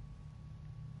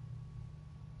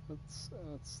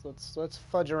 Let's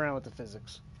fudge around with the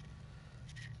physics.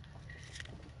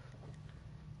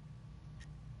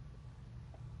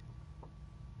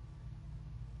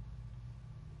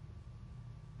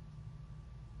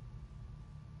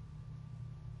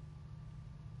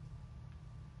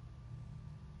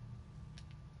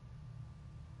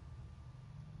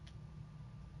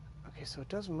 Okay, so it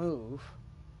does move.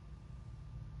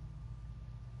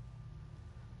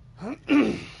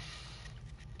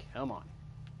 Come on.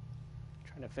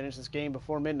 Trying to finish this game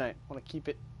before midnight. Want to keep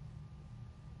it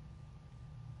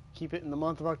in the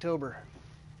month of October.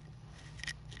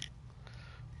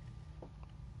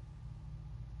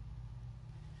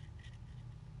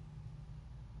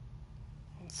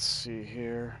 Let's see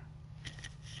here.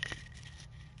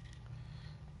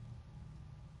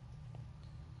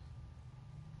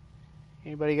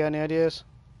 Anybody got any ideas?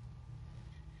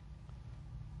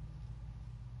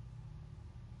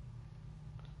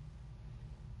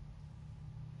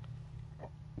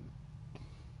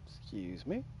 Excuse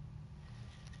me.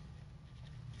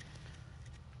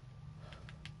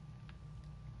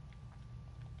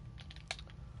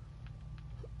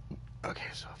 Okay,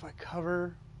 so if I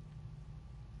cover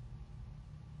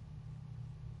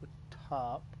the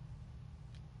top,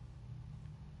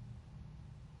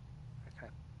 I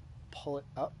kind of pull it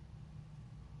up.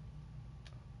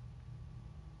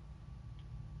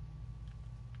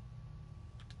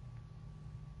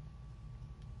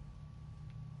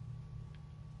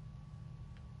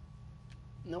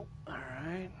 Nope. All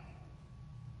right.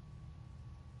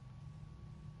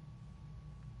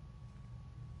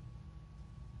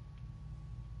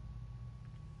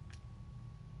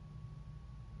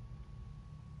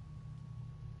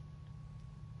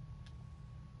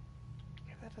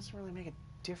 Yeah, that doesn't really make a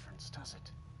difference, does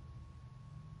it?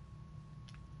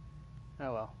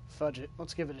 Oh well, fudge it.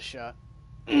 Let's give it a shot.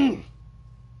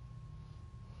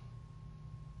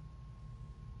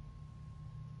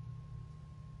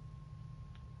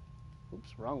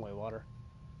 Oops, wrong way, water.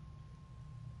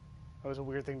 That was a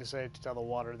weird thing to say, to tell the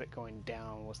water that going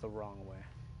down was the wrong way.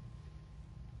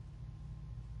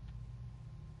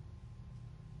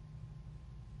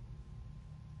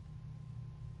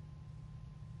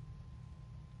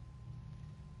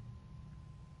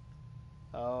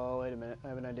 Oh, wait a minute. I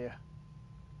have an idea.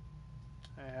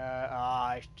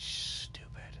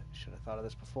 Stupid. Should have thought of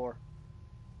this before.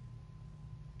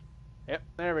 Yep,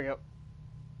 there we go.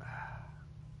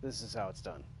 This is how it's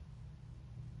done.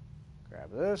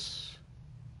 Grab this.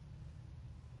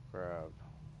 Grab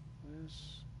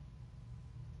this.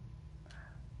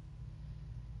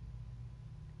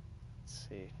 Let's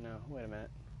see. No, wait a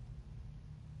minute.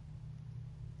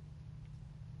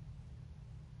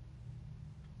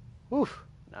 Oof.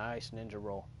 Nice ninja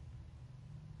roll.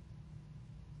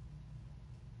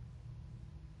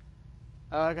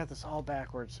 Oh, I got this all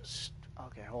backwards.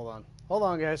 Okay, hold on. Hold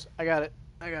on, guys. I got it.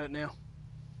 I got it now.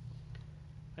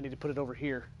 I need to put it over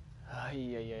here.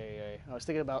 I was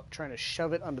thinking about trying to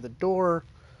shove it under the door.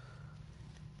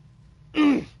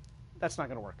 That's not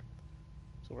going to work.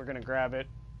 So we're going to grab it.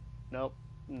 Nope.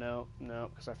 No,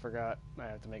 because I forgot. I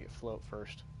have to make it float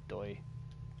first. Doy.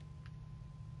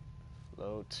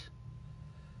 Float.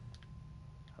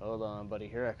 Hold on, buddy.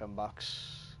 Here I come,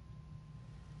 box.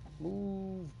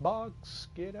 Move, box.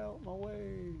 Get out my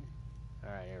way.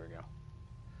 Alright, here we go.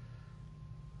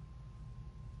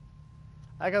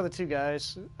 I got the two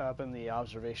guys up in the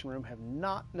observation room have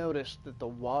not noticed that the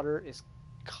water is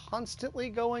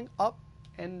constantly going up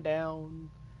and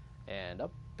down and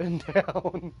up and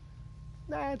down.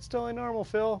 Nah, it's totally normal,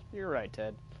 Phil. You're right,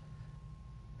 Ted.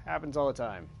 Happens all the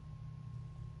time.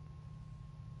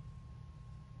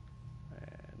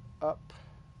 And up.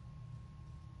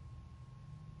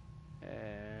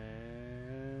 And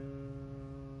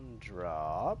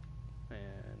drop.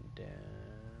 And down.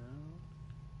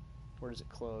 Where does it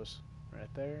close? Right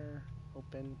there.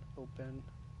 Open, open,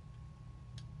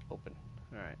 open.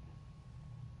 Alright.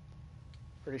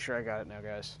 Pretty sure I got it now,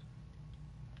 guys.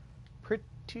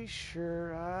 Pretty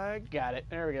sure I got it.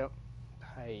 There we go.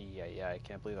 I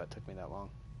can't believe that took me that long.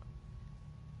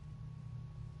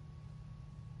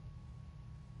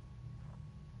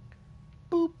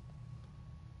 Boop.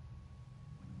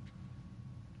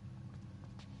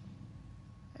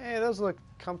 Hey, those look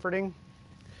comforting.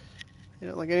 You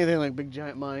don't like anything like big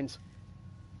giant mines.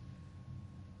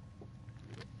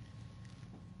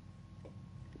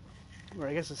 Where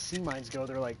I guess the sea mines go,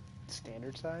 they're like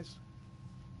standard size.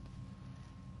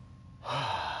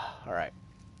 Alright.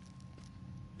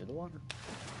 To the water.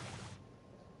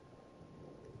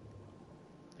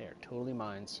 They are totally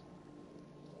mines.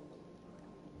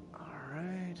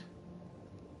 Alright.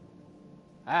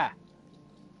 Ah!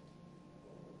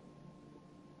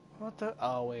 What the?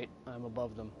 Oh, wait. I'm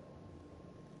above them.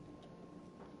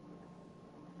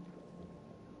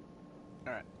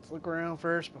 Alright. Let's look around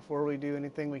first before we do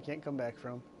anything we can't come back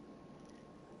from.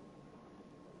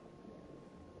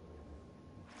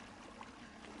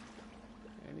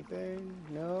 Anything?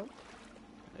 No.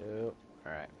 Nope.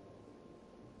 Alright.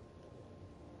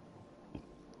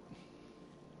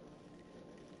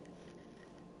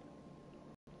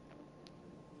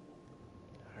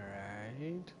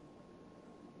 Alright.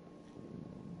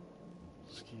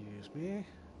 Excuse me.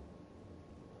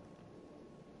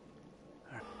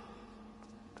 Alright.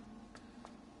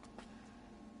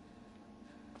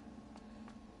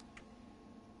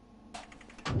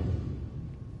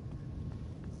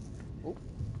 Oh.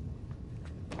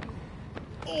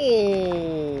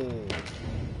 Oh!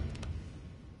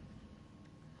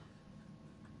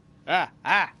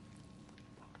 Ah!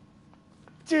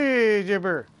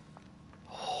 Jibber!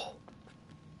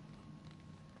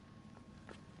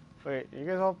 Wait, you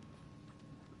guys all...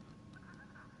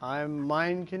 I'm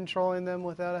mind controlling them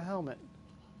without a helmet.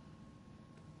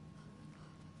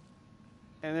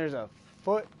 And there's a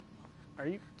foot... Are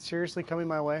you seriously coming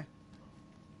my way?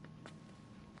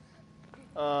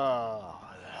 You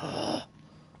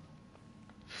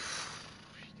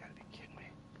gotta be kidding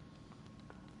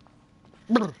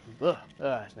me.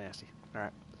 That's nasty.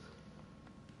 Alright.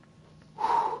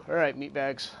 Alright, meat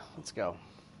bags. Let's go.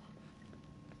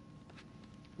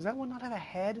 Does that one not have a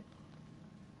head?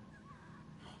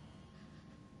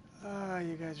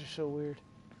 You guys are so weird.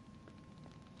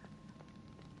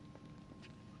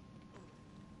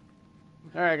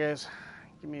 Alright, guys.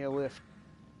 Give me a lift.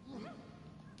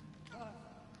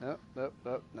 Nope,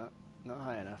 not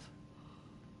high enough.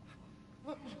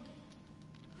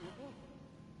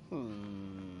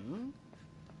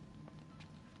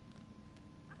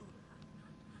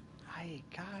 Hi,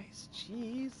 guys.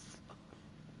 Jeez.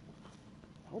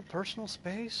 Oh, personal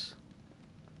space?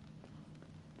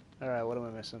 Alright, what am I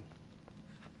missing?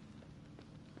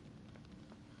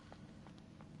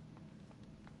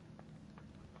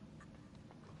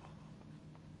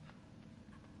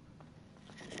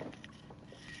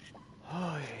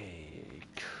 Oh,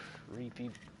 creepy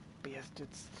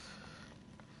bastards.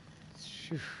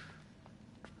 Shoo.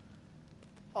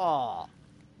 Oh.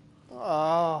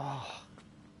 Oh.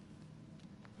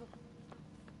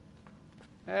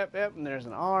 Yep, and there's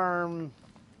an arm.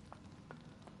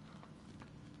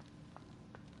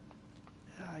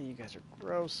 Ah, you guys are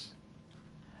gross.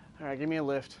 Alright, give me a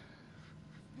lift.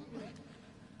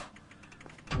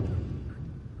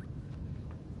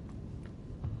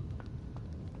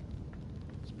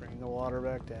 Let's bring the water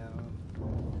back down.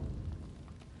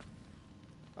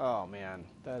 Oh man,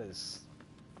 that is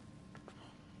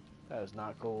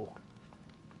not cool.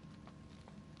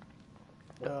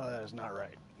 Oh, that is not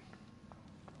right.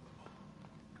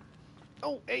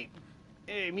 Oh, hey,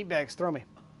 meatbags, throw me.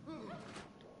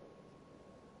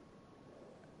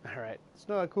 Alright, it's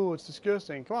not cool, it's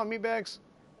disgusting. Come on, meatbags.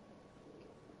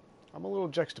 I'm a little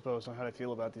juxtaposed on how I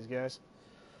feel about these guys.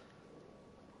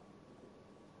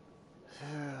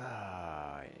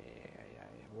 Yeah.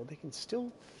 Well, they can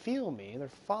still feel me. They're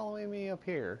following me up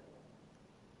here.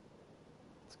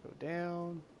 Go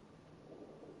down.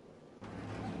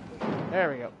 There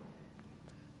we go.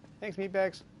 Thanks,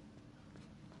 meatbags.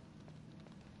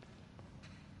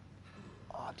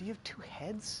 Oh, do you have two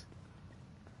heads?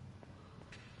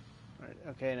 All right,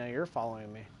 okay, now you're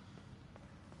following me.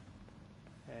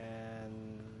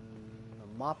 And the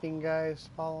mopping guy's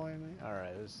following me. All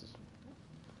right, this is...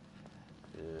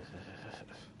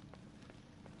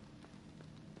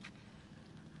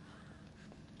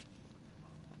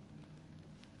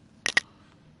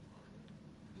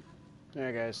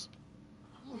 There, guys.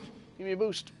 Give me a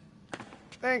boost.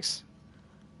 Thanks.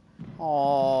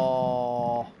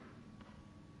 Aww.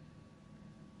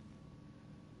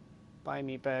 Bye,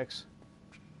 meatbags.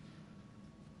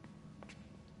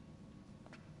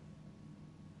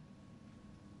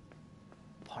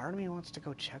 Part of me wants to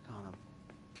go check on him.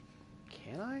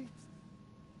 Can I?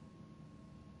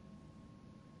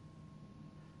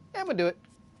 Yeah, I'm gonna do it.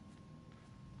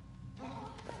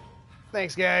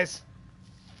 Thanks, guys.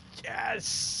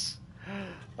 Yes.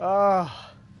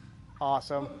 Oh,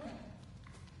 awesome.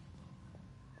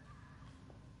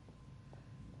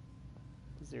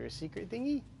 Is there a secret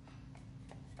thingy?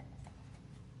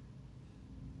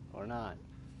 Or not?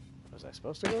 Was I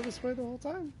supposed to go this way the whole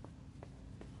time?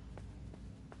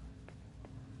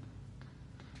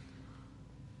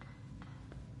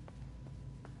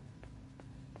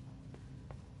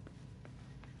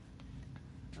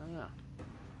 I don't know.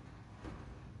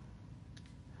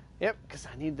 Yep, because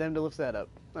I need them to lift that up.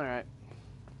 Alright.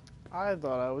 I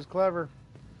thought I was clever.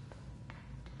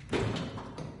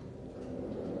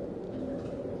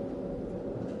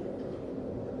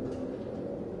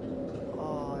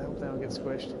 Oh, I hope they don't get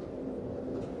squished.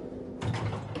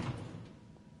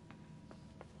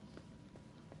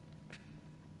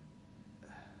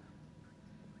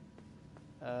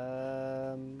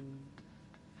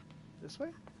 This way?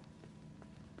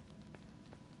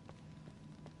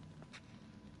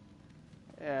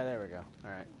 Yeah, there we go.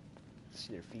 Alright.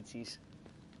 See their feetsies.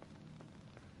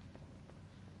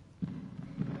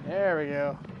 There we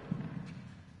go.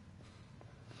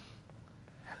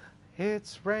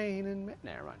 It's raining.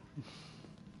 Never mind.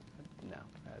 No,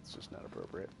 that's just not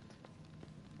appropriate.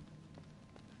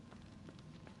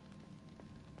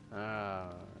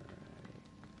 Alright.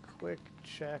 Quick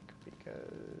check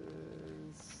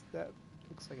because that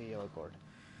looks like a yellow cord.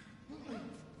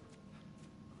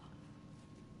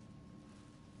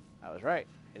 I was right.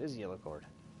 It is a yellow cord.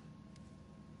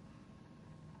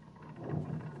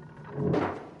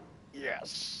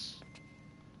 Yes!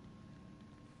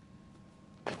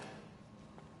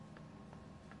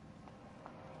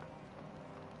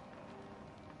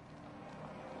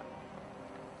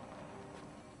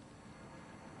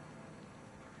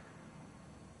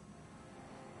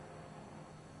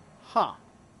 Huh.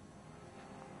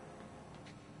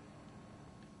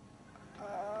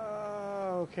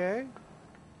 Okay.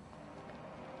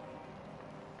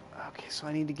 Okay, so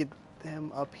I need to get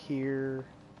them up here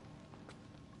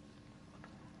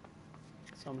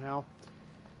somehow.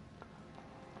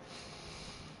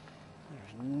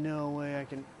 There's no way I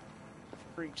can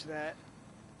reach that.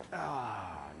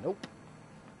 Ah, nope.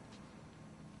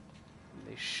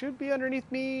 They should be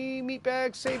underneath me.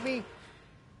 Meatbags, save me.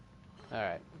 All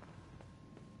right.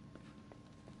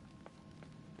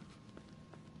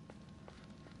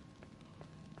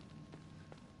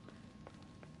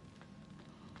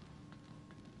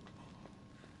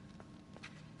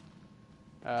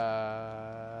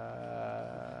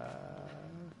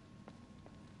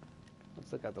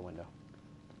 Let's look out the window.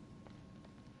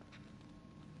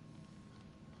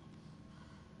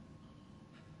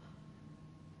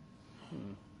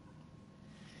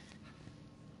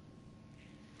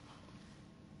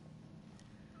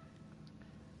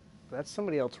 That's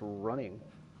somebody else running.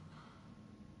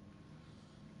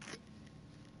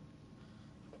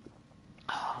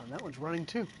 Oh, and that one's running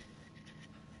too.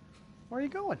 Where are you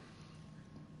going?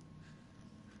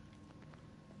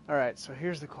 All right, so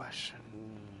here's the question.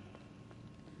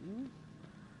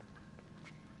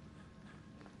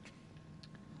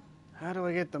 How do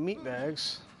I get the meat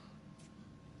bags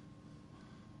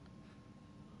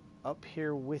up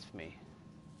here with me?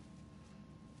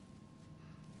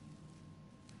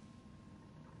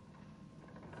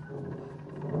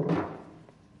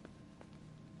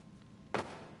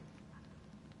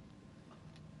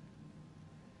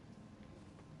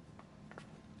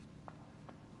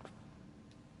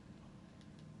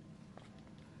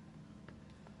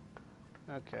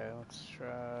 Okay, let's try...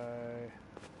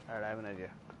 Alright, I have an idea.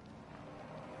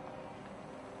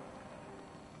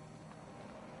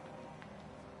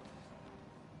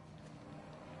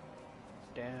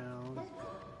 Down.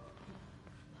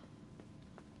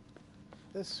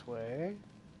 this way.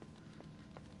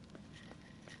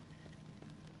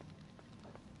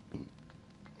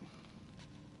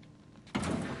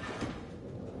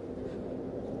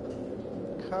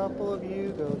 Couple of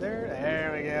you go there.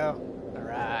 There we go. All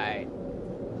right.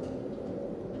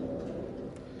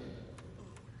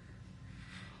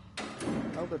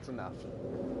 Oh, that's enough.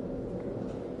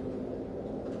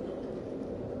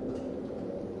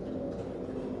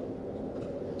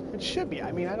 It should be.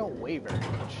 I mean, I don't weigh very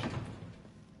much.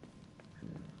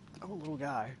 Oh, little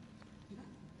guy.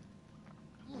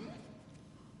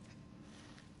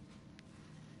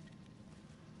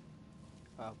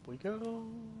 Up we go.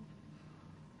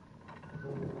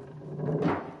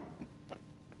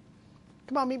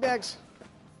 Come on, meatbags.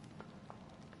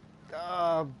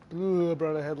 I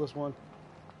brought a headless one.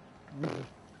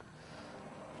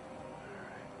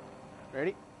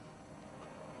 Ready?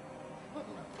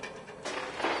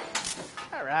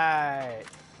 All right.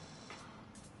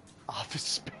 Office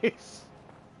space.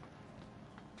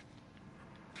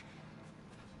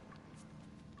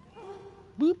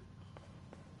 Boop.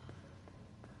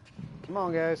 Come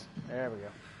on, guys. There we go.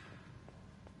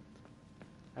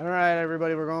 All right,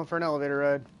 everybody, we're going for an elevator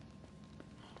ride.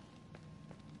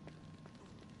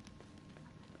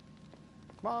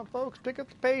 Come on, folks, pick up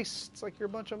the pace. It's like you're a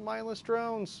bunch of mindless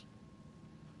drones.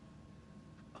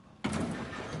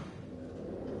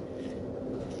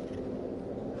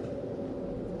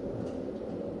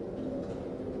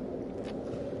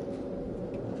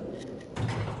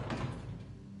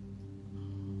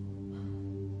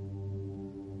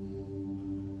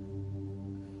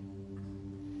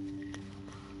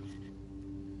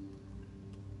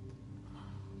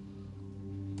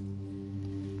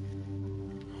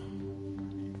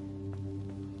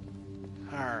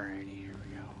 Alrighty, here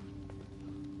we go.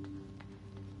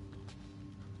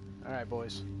 Alright,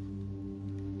 boys.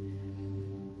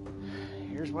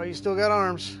 Here's why you still got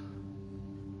arms.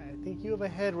 I think you have a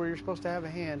head where you're supposed to have a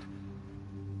hand.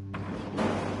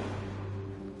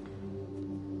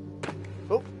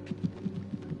 Oh!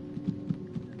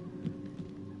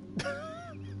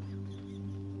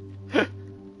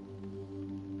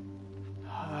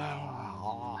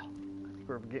 I think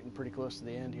we're getting pretty close to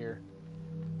the end here.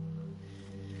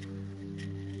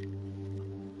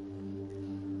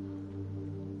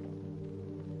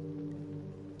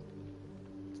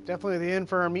 Definitely the end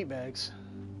for our meat bags.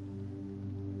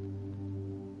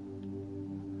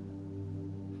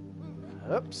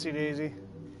 Oopsie daisy.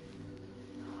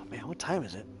 Oh man, what time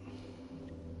is it?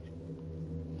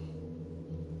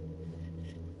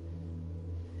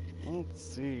 Let's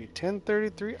see,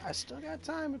 10:33. I still got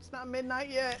time. It's not midnight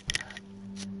yet.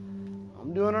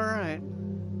 I'm doing all right.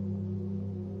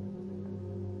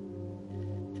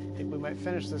 I think we might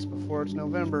finish this before it's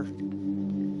November.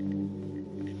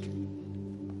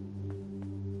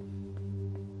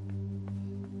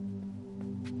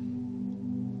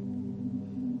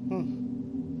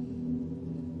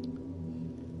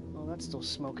 Well, that's still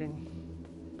smoking.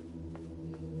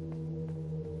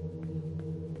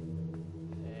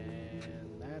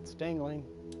 And that's dangling.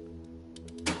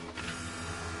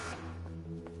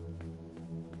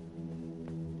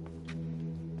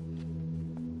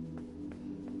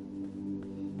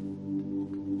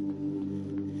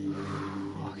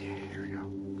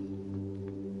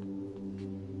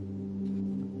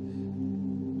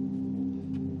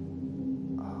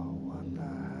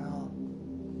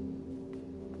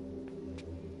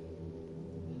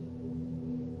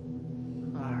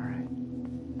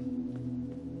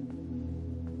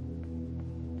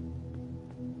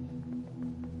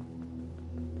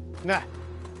 Nah.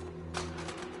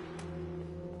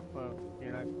 Well,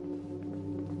 you're not.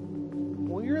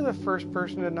 Well, you're the first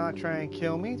person to not try and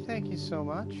kill me. Thank you so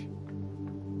much.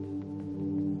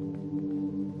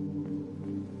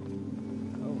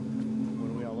 Oh, what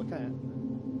are we all looking at?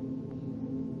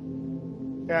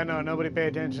 Yeah, no, nobody pay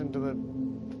attention to the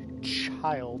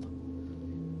child.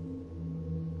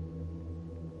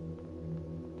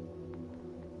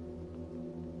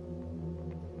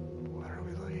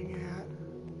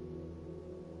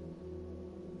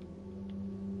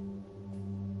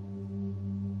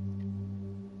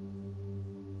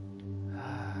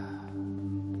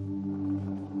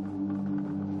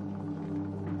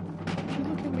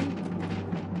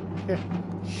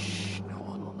 Shh, no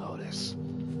one will notice.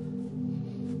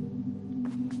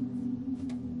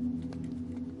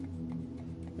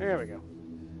 There we go.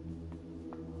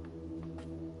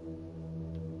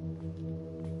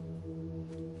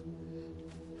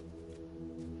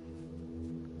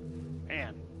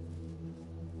 Man.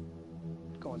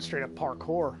 Going straight up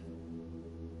parkour.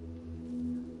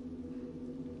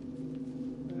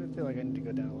 I feel like I need to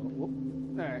go down a little. Whoop.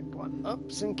 Alright, come on.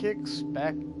 Ups and kicks,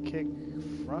 back kick,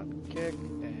 front kick,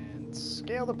 and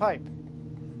scale the pipe.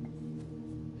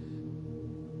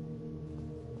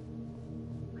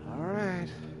 Alright.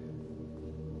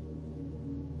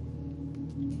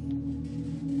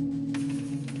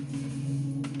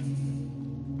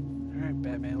 Alright,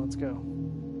 Batman, let's go.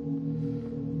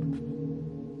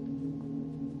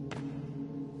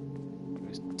 It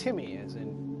was Timmy, as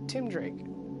in Tim Drake.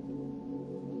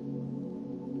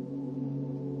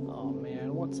 Oh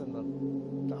man, what's in the...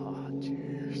 Oh,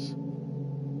 jeez.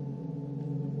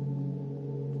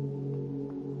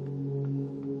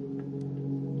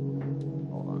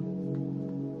 Hold on.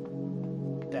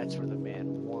 That's where the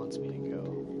man wants me to go.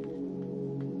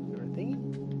 Is there a thingy?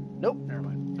 Nope, never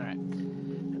mind. Alright.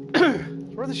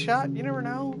 It's worth a shot. You never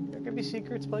know. There could be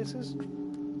secrets places.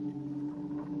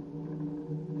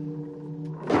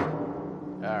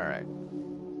 Alright.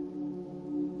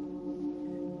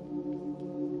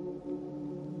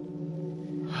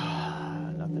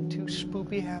 Nothing too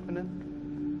spoopy happening.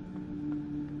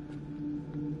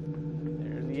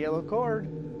 There's the yellow cord.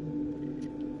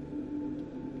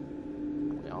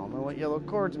 We all know what yellow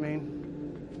cords mean.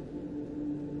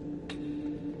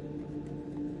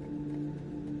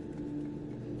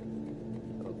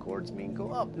 Yellow cords mean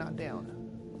go up, not down.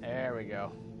 There we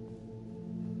go.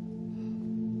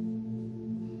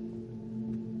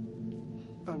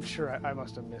 I'm sure I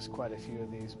must have missed quite a few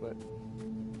of these, but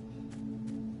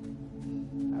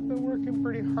I've been working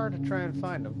pretty hard to try and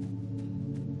find them.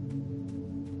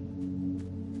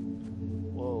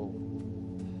 Whoa.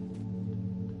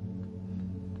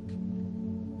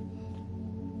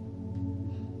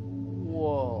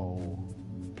 Whoa.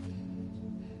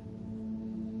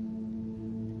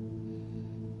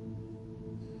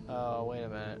 Oh, wait a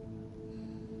minute.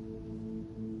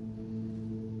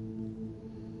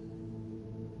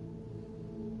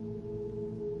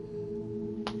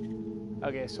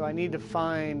 Okay, so I need to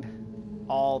find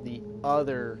all the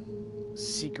other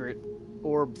secret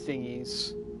orb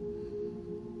thingies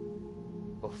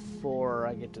before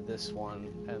I get to this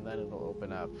one, and then it'll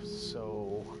open up.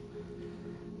 So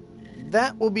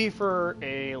that will be for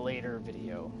a later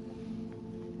video.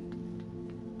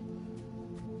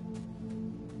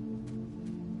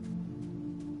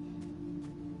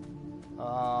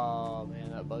 Oh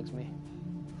man, that bugs me.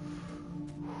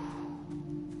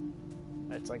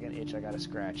 It's like an itch I gotta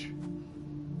scratch.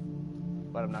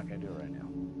 But I'm not gonna do it right now.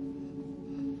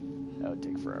 That would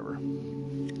take forever.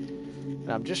 And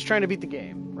I'm just trying to beat the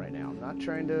game right now. I'm not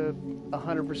trying to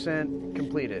 100%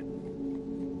 complete it.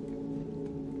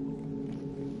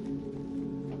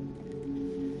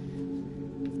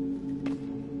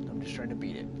 I'm just trying to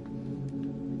beat it.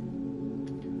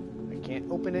 I can't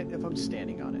open it if I'm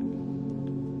standing on it.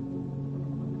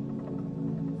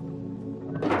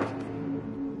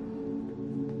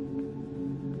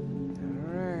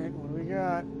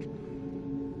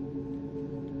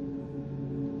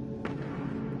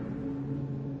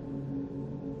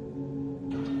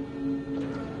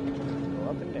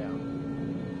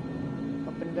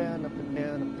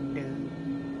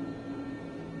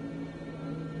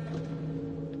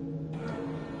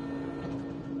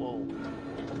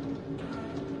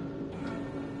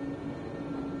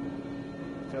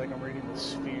 I feel like I'm reading the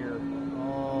Sphere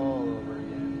all over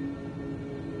again.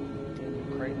 Damn you,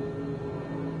 Creighton.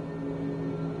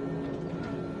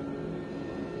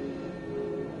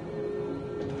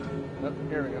 Oh,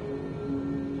 here we go.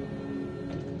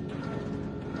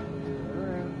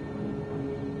 Alright.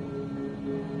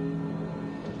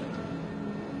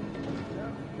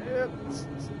 Yep.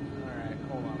 Alright,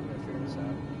 hold on, I'm gonna figure this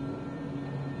out.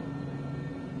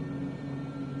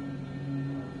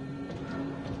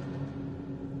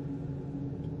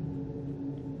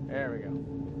 There we go.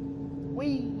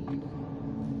 Whee!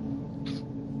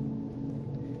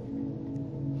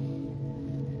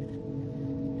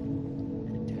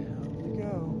 Down we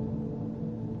go.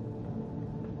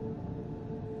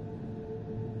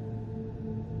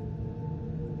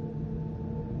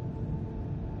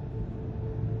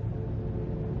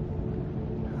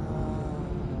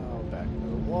 Oh, back into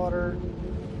the water.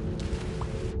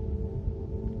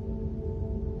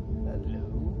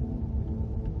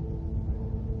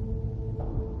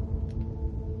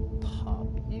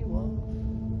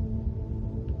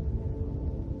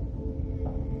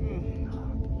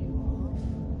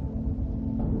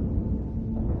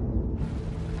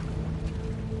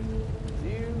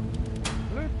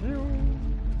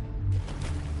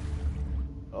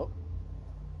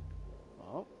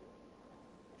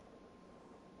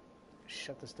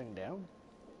 Shut this thing down?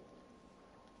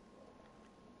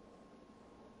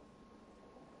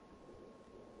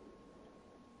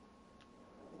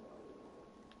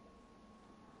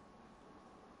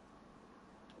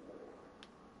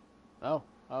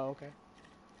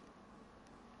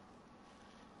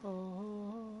 Oh.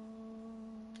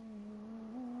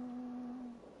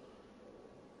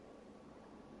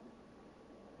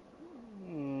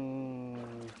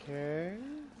 Okay.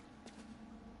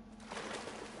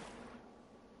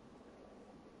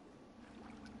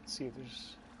 Let's see if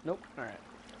there's... Nope. All right.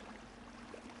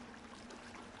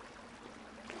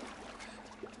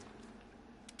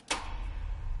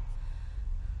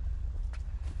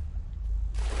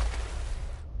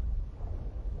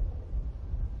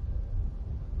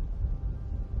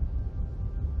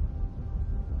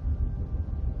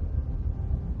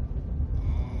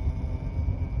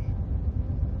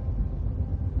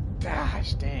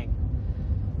 Gosh dang.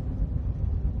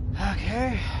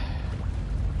 Okay.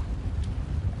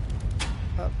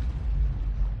 Up.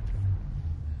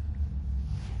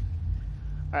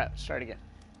 Alright, let's try it again.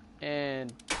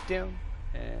 And down.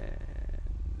 And...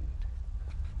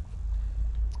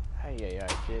 Hey,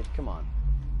 kid. Come on.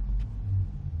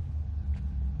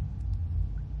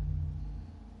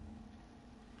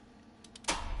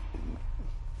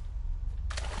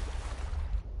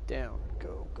 Down.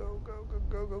 Go, go, go, go,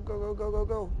 go, go, go, go, go, go,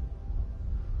 go.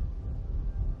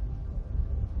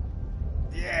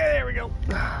 Yeah, there we go.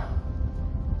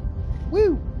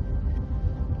 Woo!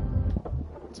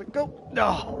 Let's go.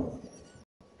 No.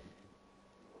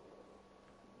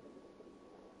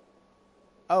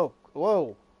 Oh,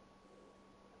 whoa.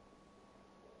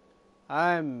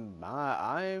 I'm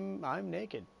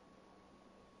naked.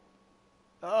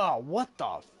 Oh, what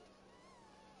the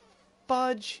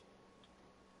fudge?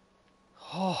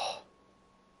 Oh.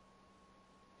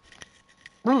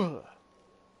 Ugh.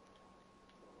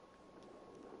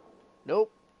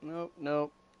 Nope. Nope.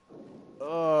 Nope.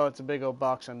 Oh, it's a big old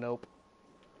box of nope.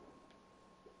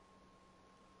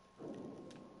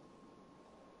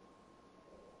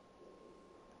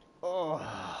 Oh.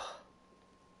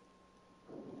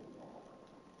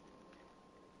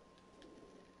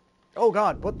 Oh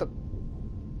God, what the?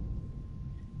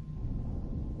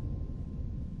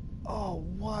 Oh,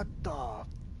 what the?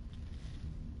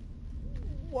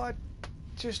 What?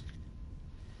 Just...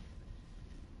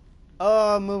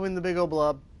 moving the big old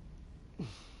blob.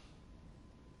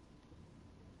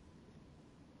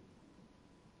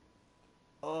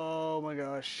 Oh my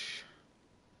gosh.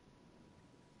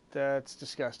 That's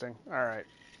disgusting. Alright.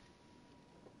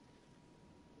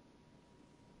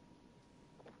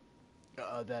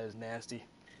 That is nasty.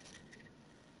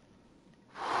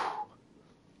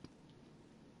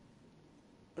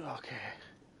 Okay.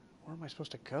 Where am I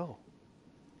supposed to go?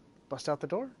 Bust out the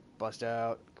door? Bust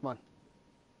out. Come on.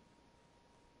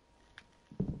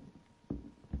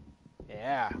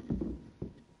 Yeah.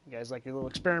 You guys like your little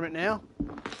experiment now?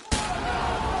 Gonna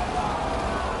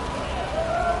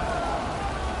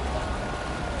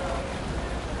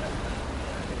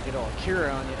get all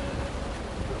Kira on you.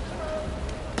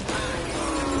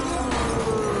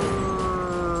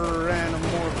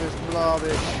 Anamorphous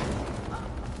blobbish.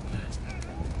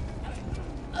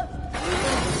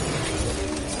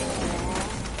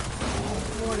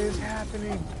 What is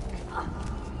happening?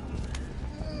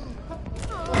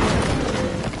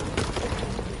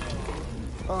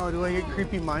 Oh, do I get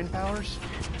creepy mind powers?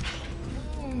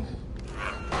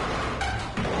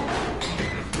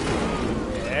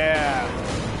 Yeah.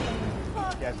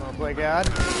 You guys want to play God?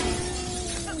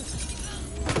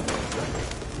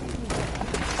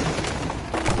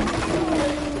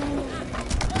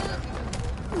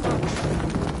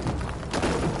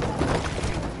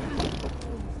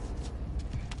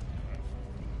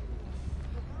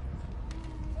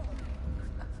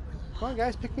 Come on,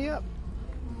 guys, pick me up.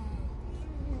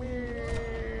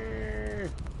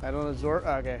 I don't absorb.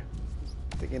 Okay.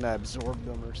 Thinking I absorbed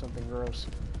them or something gross.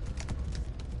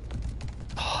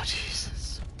 Oh,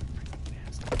 Jesus.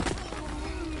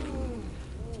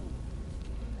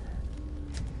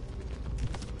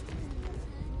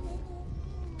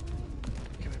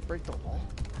 Can I break the wall?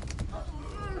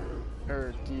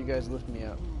 Or do you guys lift me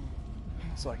up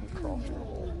so I can crawl through the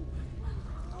hole?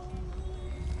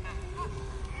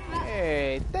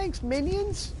 Hey, thanks,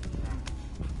 minions.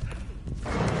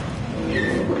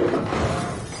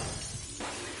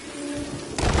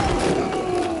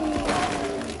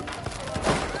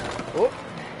 Oh.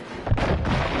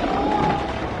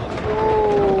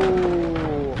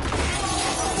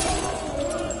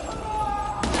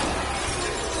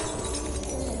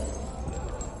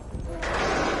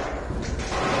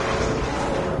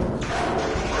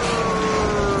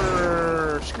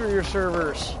 Screw your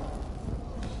servers.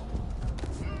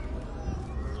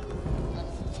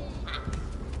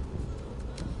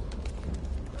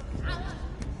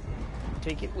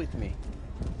 Take it with me.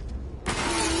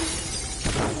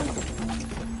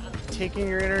 Taking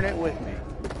your internet with me.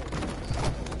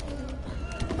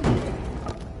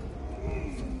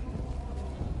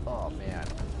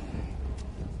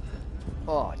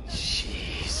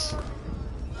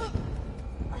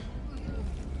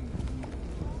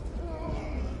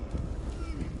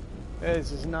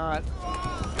 This is not...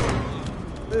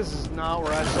 This is not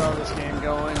where I saw this game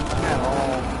going at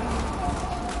all.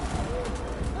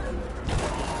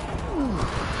 Ooh,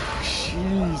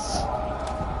 jeez.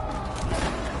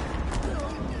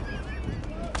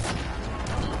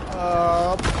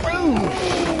 Boom!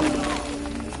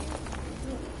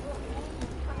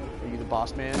 Are you the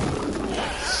boss man?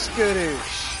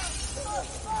 Skadoosh.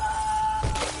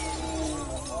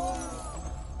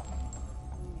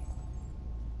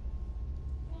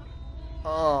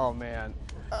 Oh, man.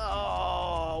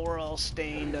 Oh, we're all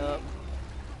stained up.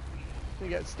 We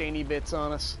got stainy bits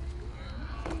on us.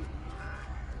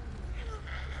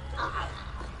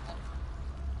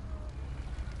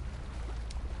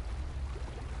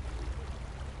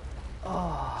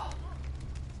 Oh.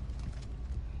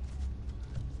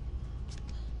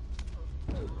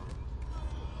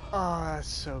 Oh, that's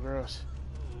so gross.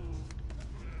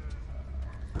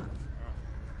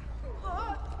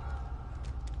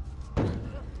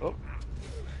 Oh.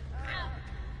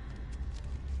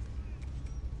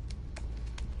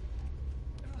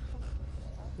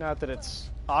 Not that it's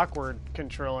awkward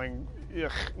controlling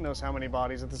knows how many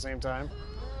bodies at the same time.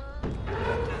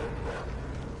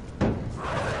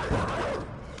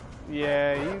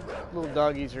 Yeah, you little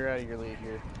doggies are out of your league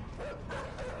here.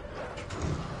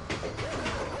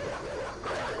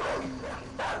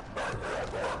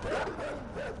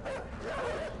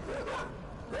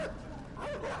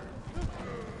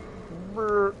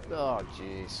 Oh,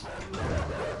 jeez.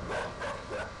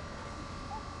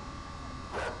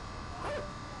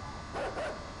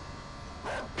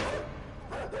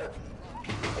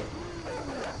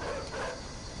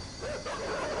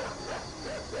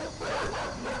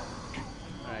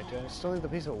 Alright, do I still need the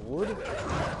piece of wood?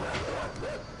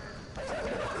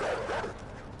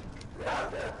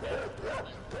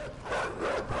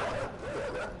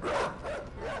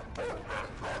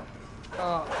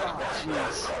 Oh,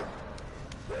 jeez.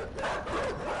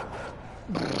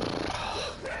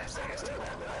 That's nasty.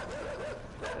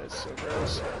 That's so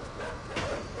gross.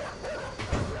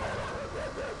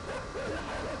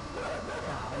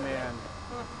 Oh, man.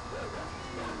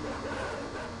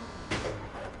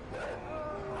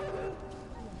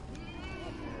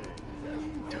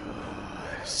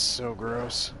 That's so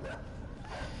gross.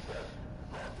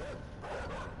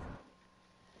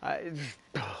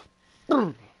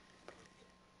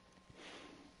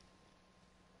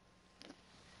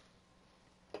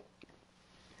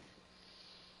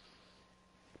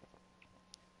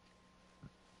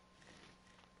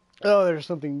 Oh, there's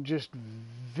something just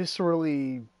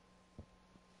viscerally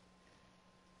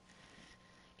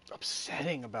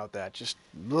upsetting about that. Just,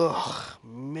 ugh,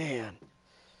 man.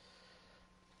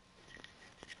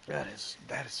 That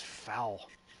is foul.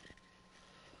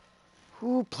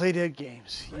 Ooh, Playdead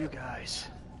Games, you guys.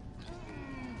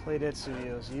 Playdead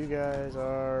Studios, you guys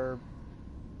are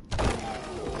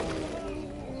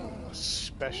a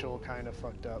special kind of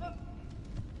fucked up.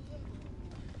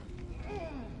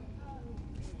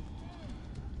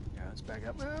 Yeah, let's back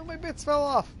up. Oh, my bits fell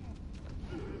off.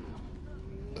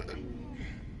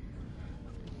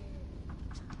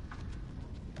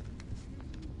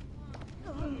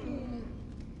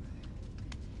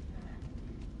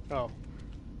 Oh.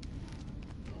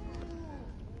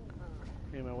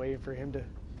 Am I waiting for him to...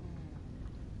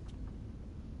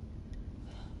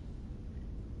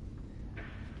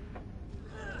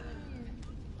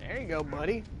 There you go,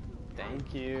 buddy.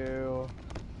 Thank you.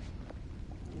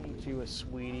 Eat you a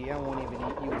sweetie. I won't even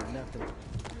eat you with nothing.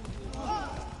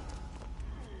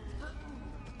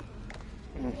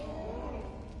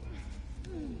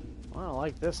 Well, I don't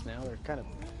like this now. They're kind of...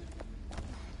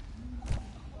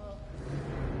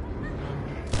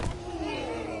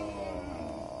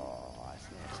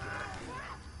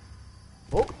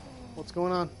 Oh, what's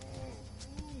going on?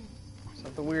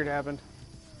 Something weird happened.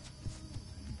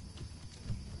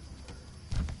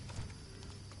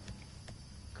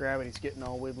 Gravity's getting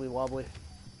all wibbly wobbly.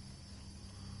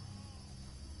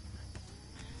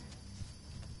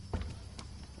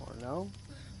 Or no?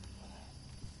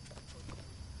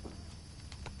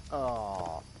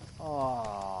 Oh.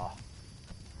 Oh.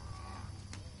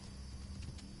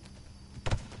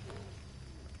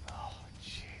 Oh,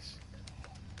 jeez.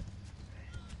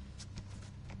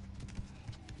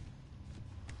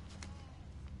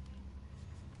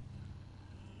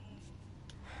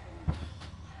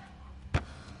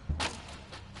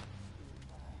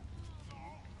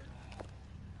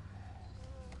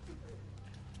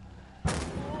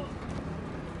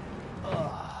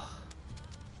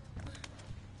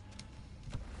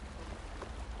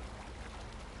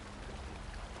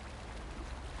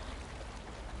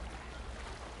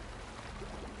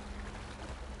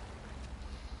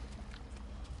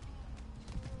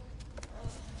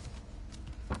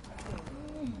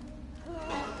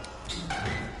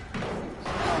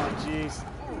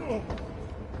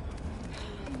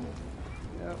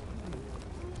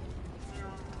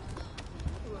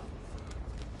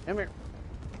 Come here.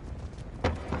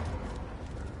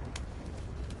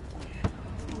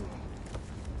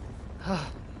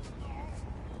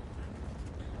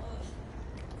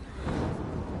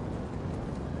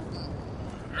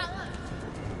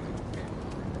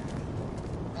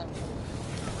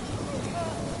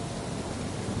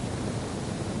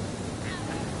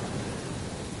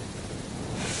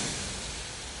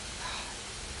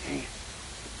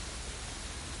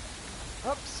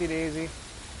 Upsie daisy.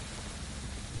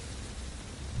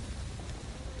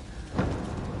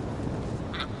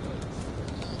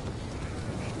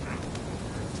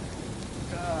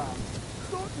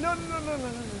 No, no, no, no, no, no,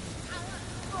 no.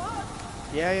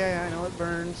 Yeah, I know it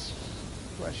burns.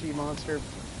 Fleshy monster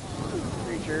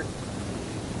creature.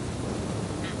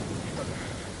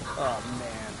 Oh,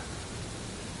 man.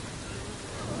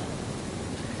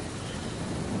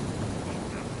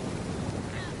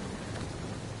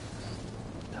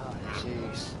 Oh,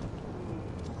 jeez.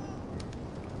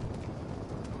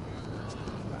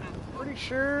 Pretty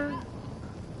sure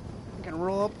I can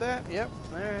roll up that. Yep.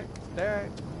 Alright.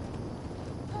 Alright.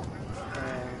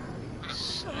 And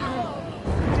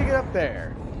dig it up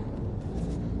there.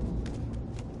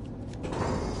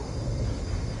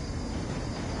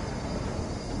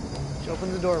 She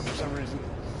opens the door for some reason.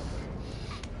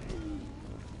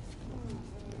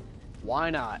 Why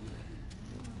not?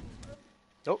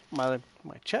 Oh, my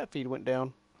chat feed went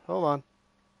down. Hold on.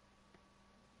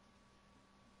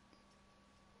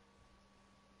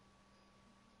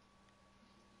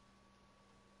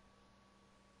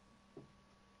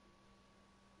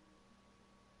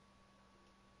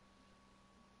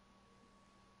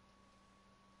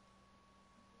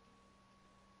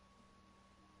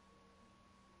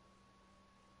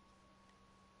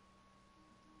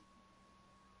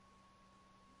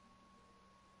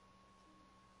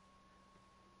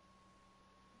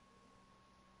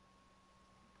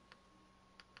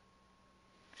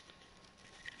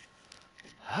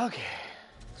 Okay.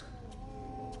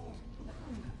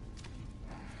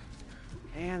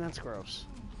 And that's gross.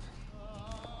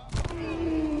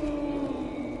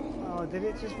 Oh, did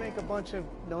it just make a bunch of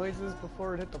noises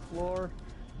before it hit the floor?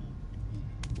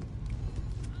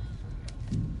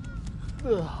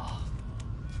 Ugh.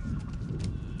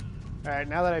 Alright,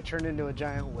 now that I turned into a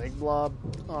giant leg blob,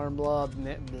 arm blob,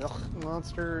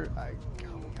 monster, I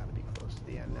gotta be close to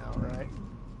the end now, right?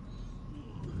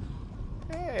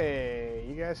 Hey,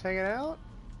 you guys hanging out?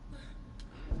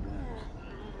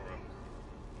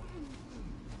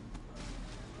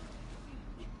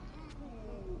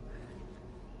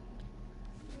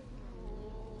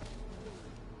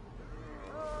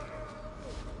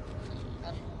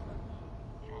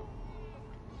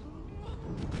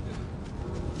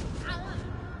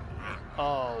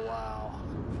 Oh, wow.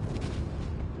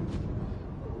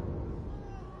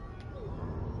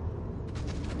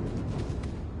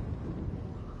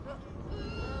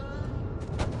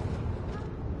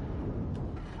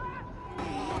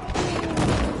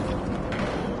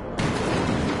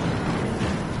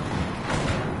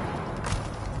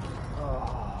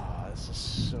 Oh, this is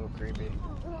so creepy.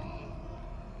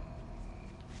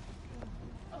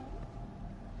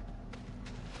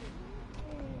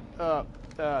 Oh,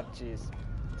 jeez.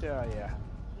 Oh, yeah.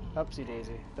 Upsie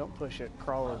daisy. Don't push it.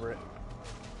 Crawl over it.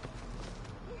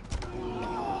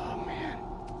 Oh, man.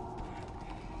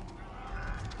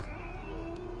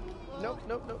 Nope,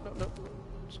 nope, nope, nope, nope.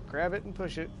 Just grab it and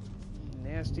push it.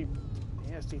 Nasty,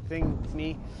 nasty thing,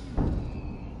 me.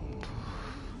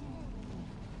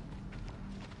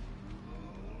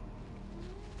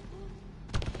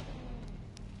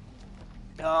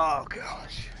 Oh,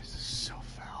 gosh. This is so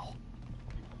foul.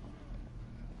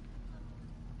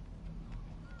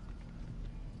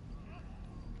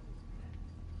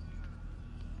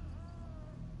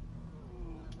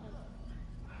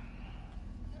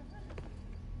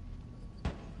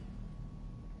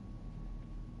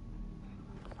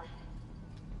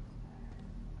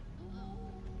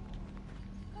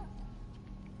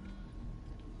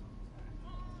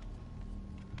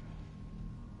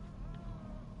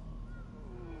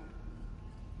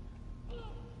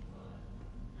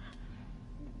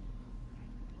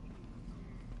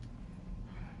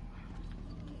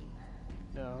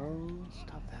 No,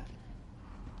 stop that.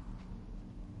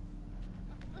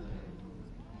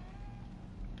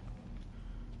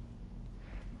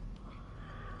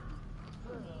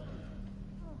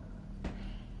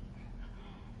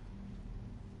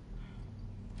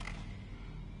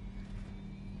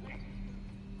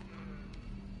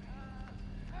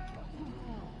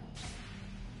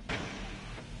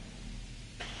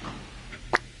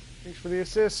 Thanks for the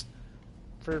assist.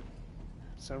 For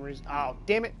some reason. Oh,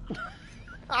 damn it.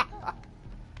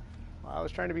 While I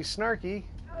was trying to be snarky,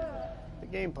 the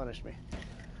game punished me.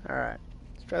 Alright,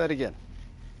 let's try that again.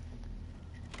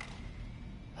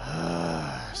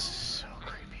 This is so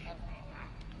creepy.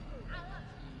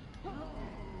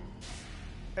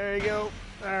 There you go.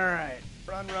 Alright.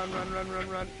 Run, run, run, run, run,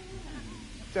 run.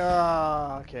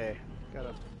 Okay.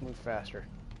 Gotta move faster.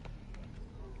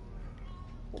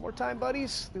 One more time,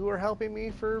 buddies, who are helping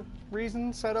me for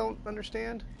reasons I don't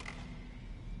understand.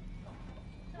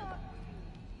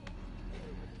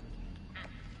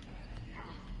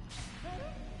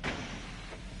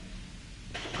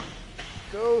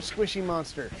 Go, squishy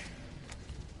monster.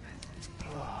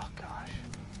 Oh, gosh.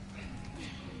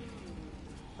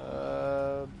 What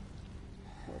are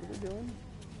we doing?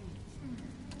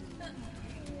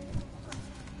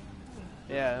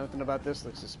 Yeah, nothing about this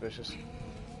looks suspicious.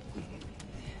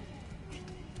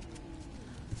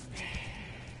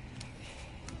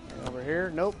 Over here?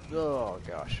 Nope. Oh,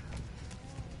 gosh.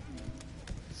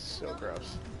 So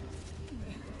gross.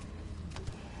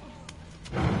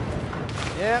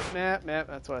 Yep,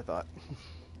 that's what I thought.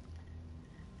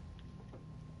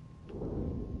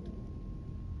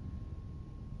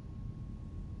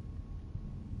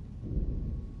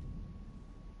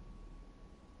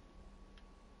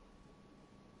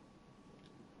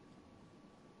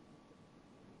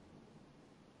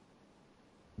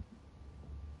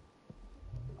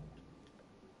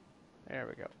 There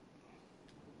we go.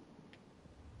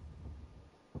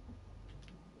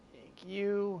 Thank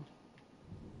you.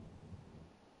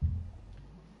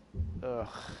 Ugh.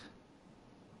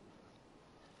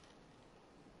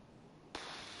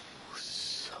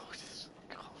 So, oh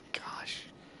gosh.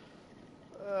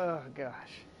 Oh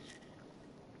gosh.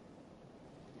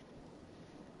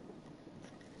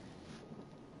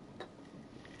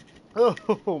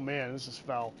 Oh man, this is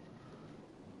foul.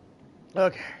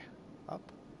 Okay. Up.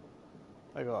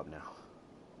 I go up now.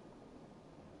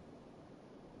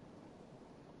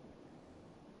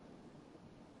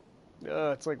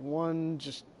 It's like one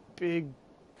just big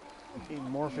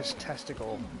amorphous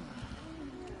testicle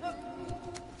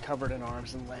covered in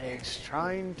arms and legs,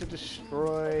 trying to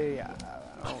destroy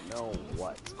I don't know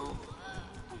what.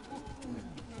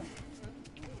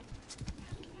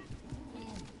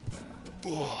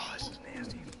 Oh, this is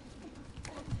nasty.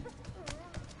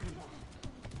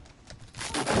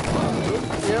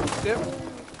 Yep.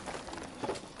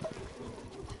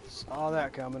 Saw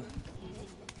that coming.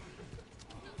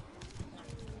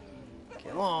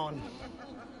 Come on.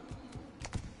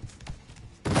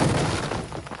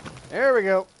 There we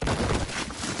go.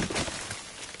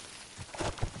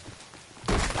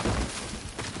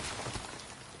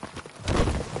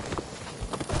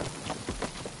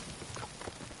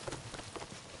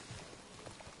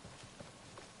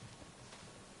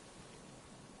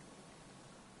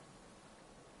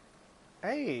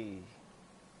 Hey,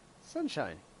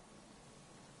 sunshine.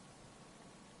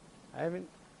 I haven't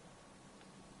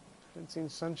seen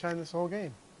sunshine this whole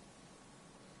game.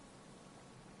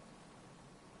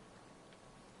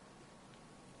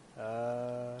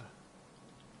 I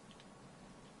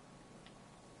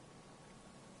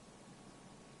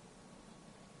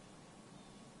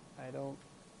don't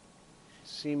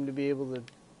seem to be able to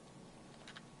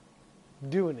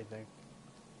do anything.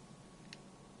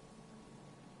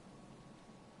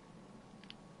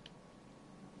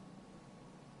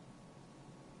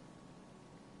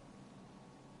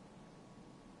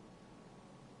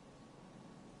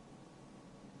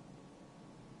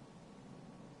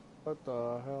 What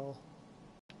the hell?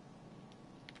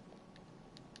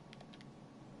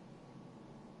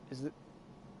 Is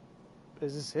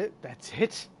this it? That's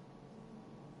it?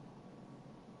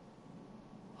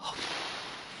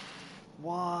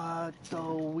 What the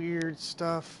weird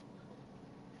stuff?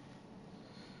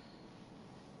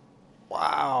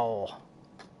 Wow.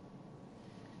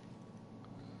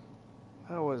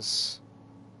 That was...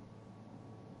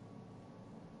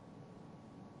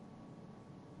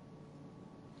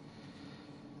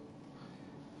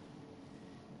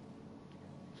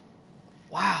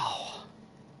 Wow.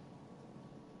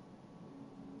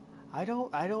 I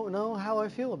don't know how I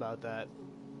feel about that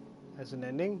as an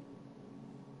ending.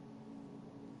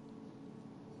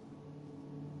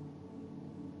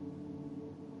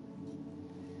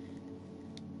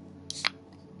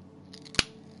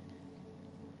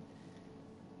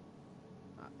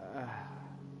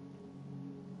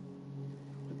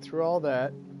 Went through all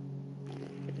that.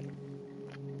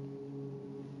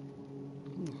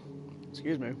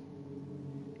 Excuse me.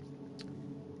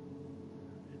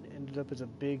 It ended up as a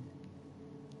big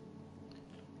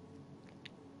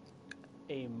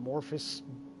amorphous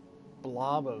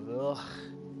blob of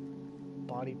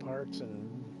body parts and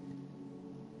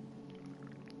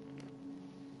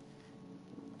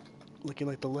Looking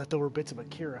like the leftover bits of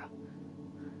Akira.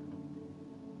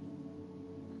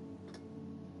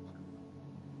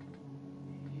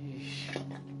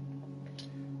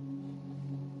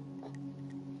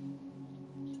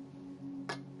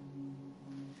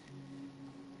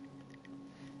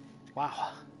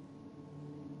 Wow.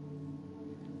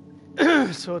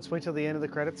 So let's wait till the end of the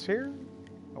credits here.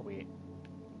 Are we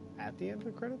at the end of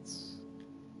the credits?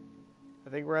 I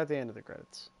think we're at the end of the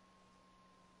credits.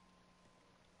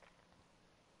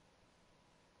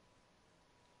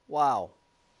 Wow.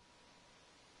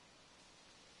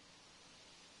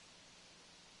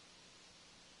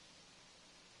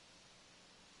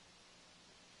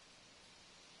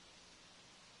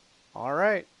 All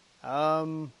right.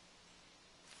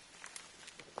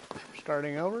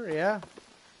 Starting over, yeah.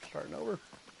 Starting over.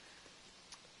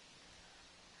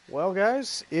 Well,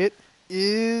 guys, it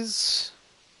is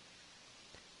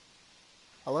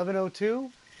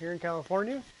 11:02 here in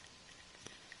California.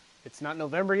 It's not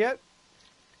November yet,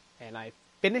 and I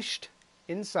finished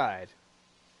Inside,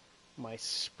 my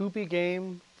spoopy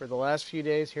game for the last few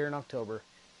days here in October.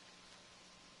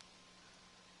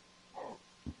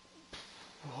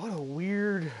 What a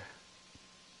weird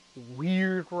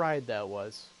ride that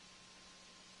was.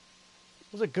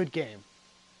 It was a good game.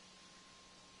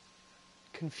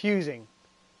 Confusing.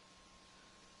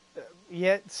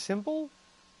 Yet simple.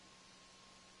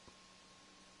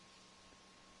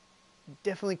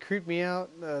 Definitely creeped me out.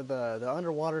 The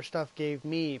underwater stuff gave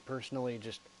me, personally,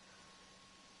 just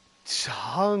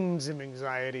tons of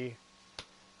anxiety.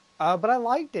 But I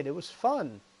liked it. It was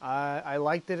fun. I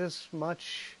liked it as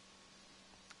much.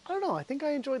 I don't know. I think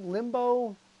I enjoyed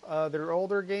Limbo, their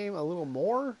older game, a little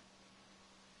more.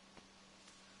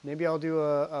 Maybe I'll do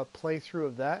a playthrough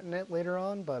of that later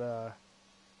on. But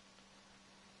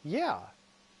yeah,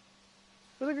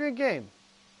 it was a good game.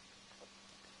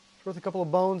 It's worth a couple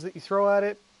of bones that you throw at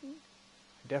it.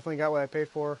 I definitely got what I paid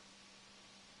for.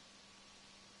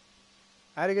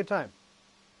 I had a good time.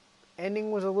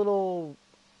 Ending was a little,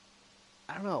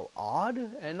 I don't know, odd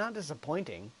and not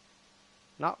disappointing.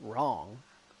 Not wrong.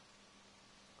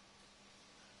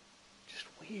 Just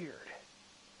weird.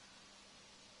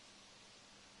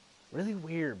 Really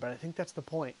weird, but I think that's the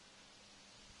point.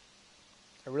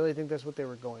 I really think that's what they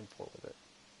were going for with it.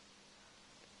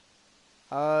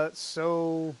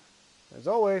 So, as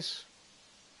always,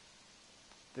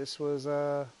 this was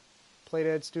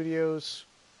Playdead Studios'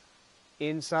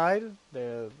 Inside,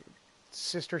 the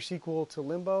sister sequel to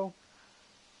Limbo.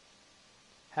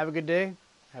 Have a good day.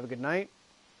 Have a good night.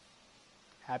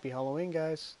 Happy Halloween,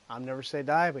 guys. I'm Never Say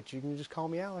Die, but you can just call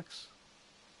me Alex.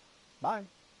 Bye.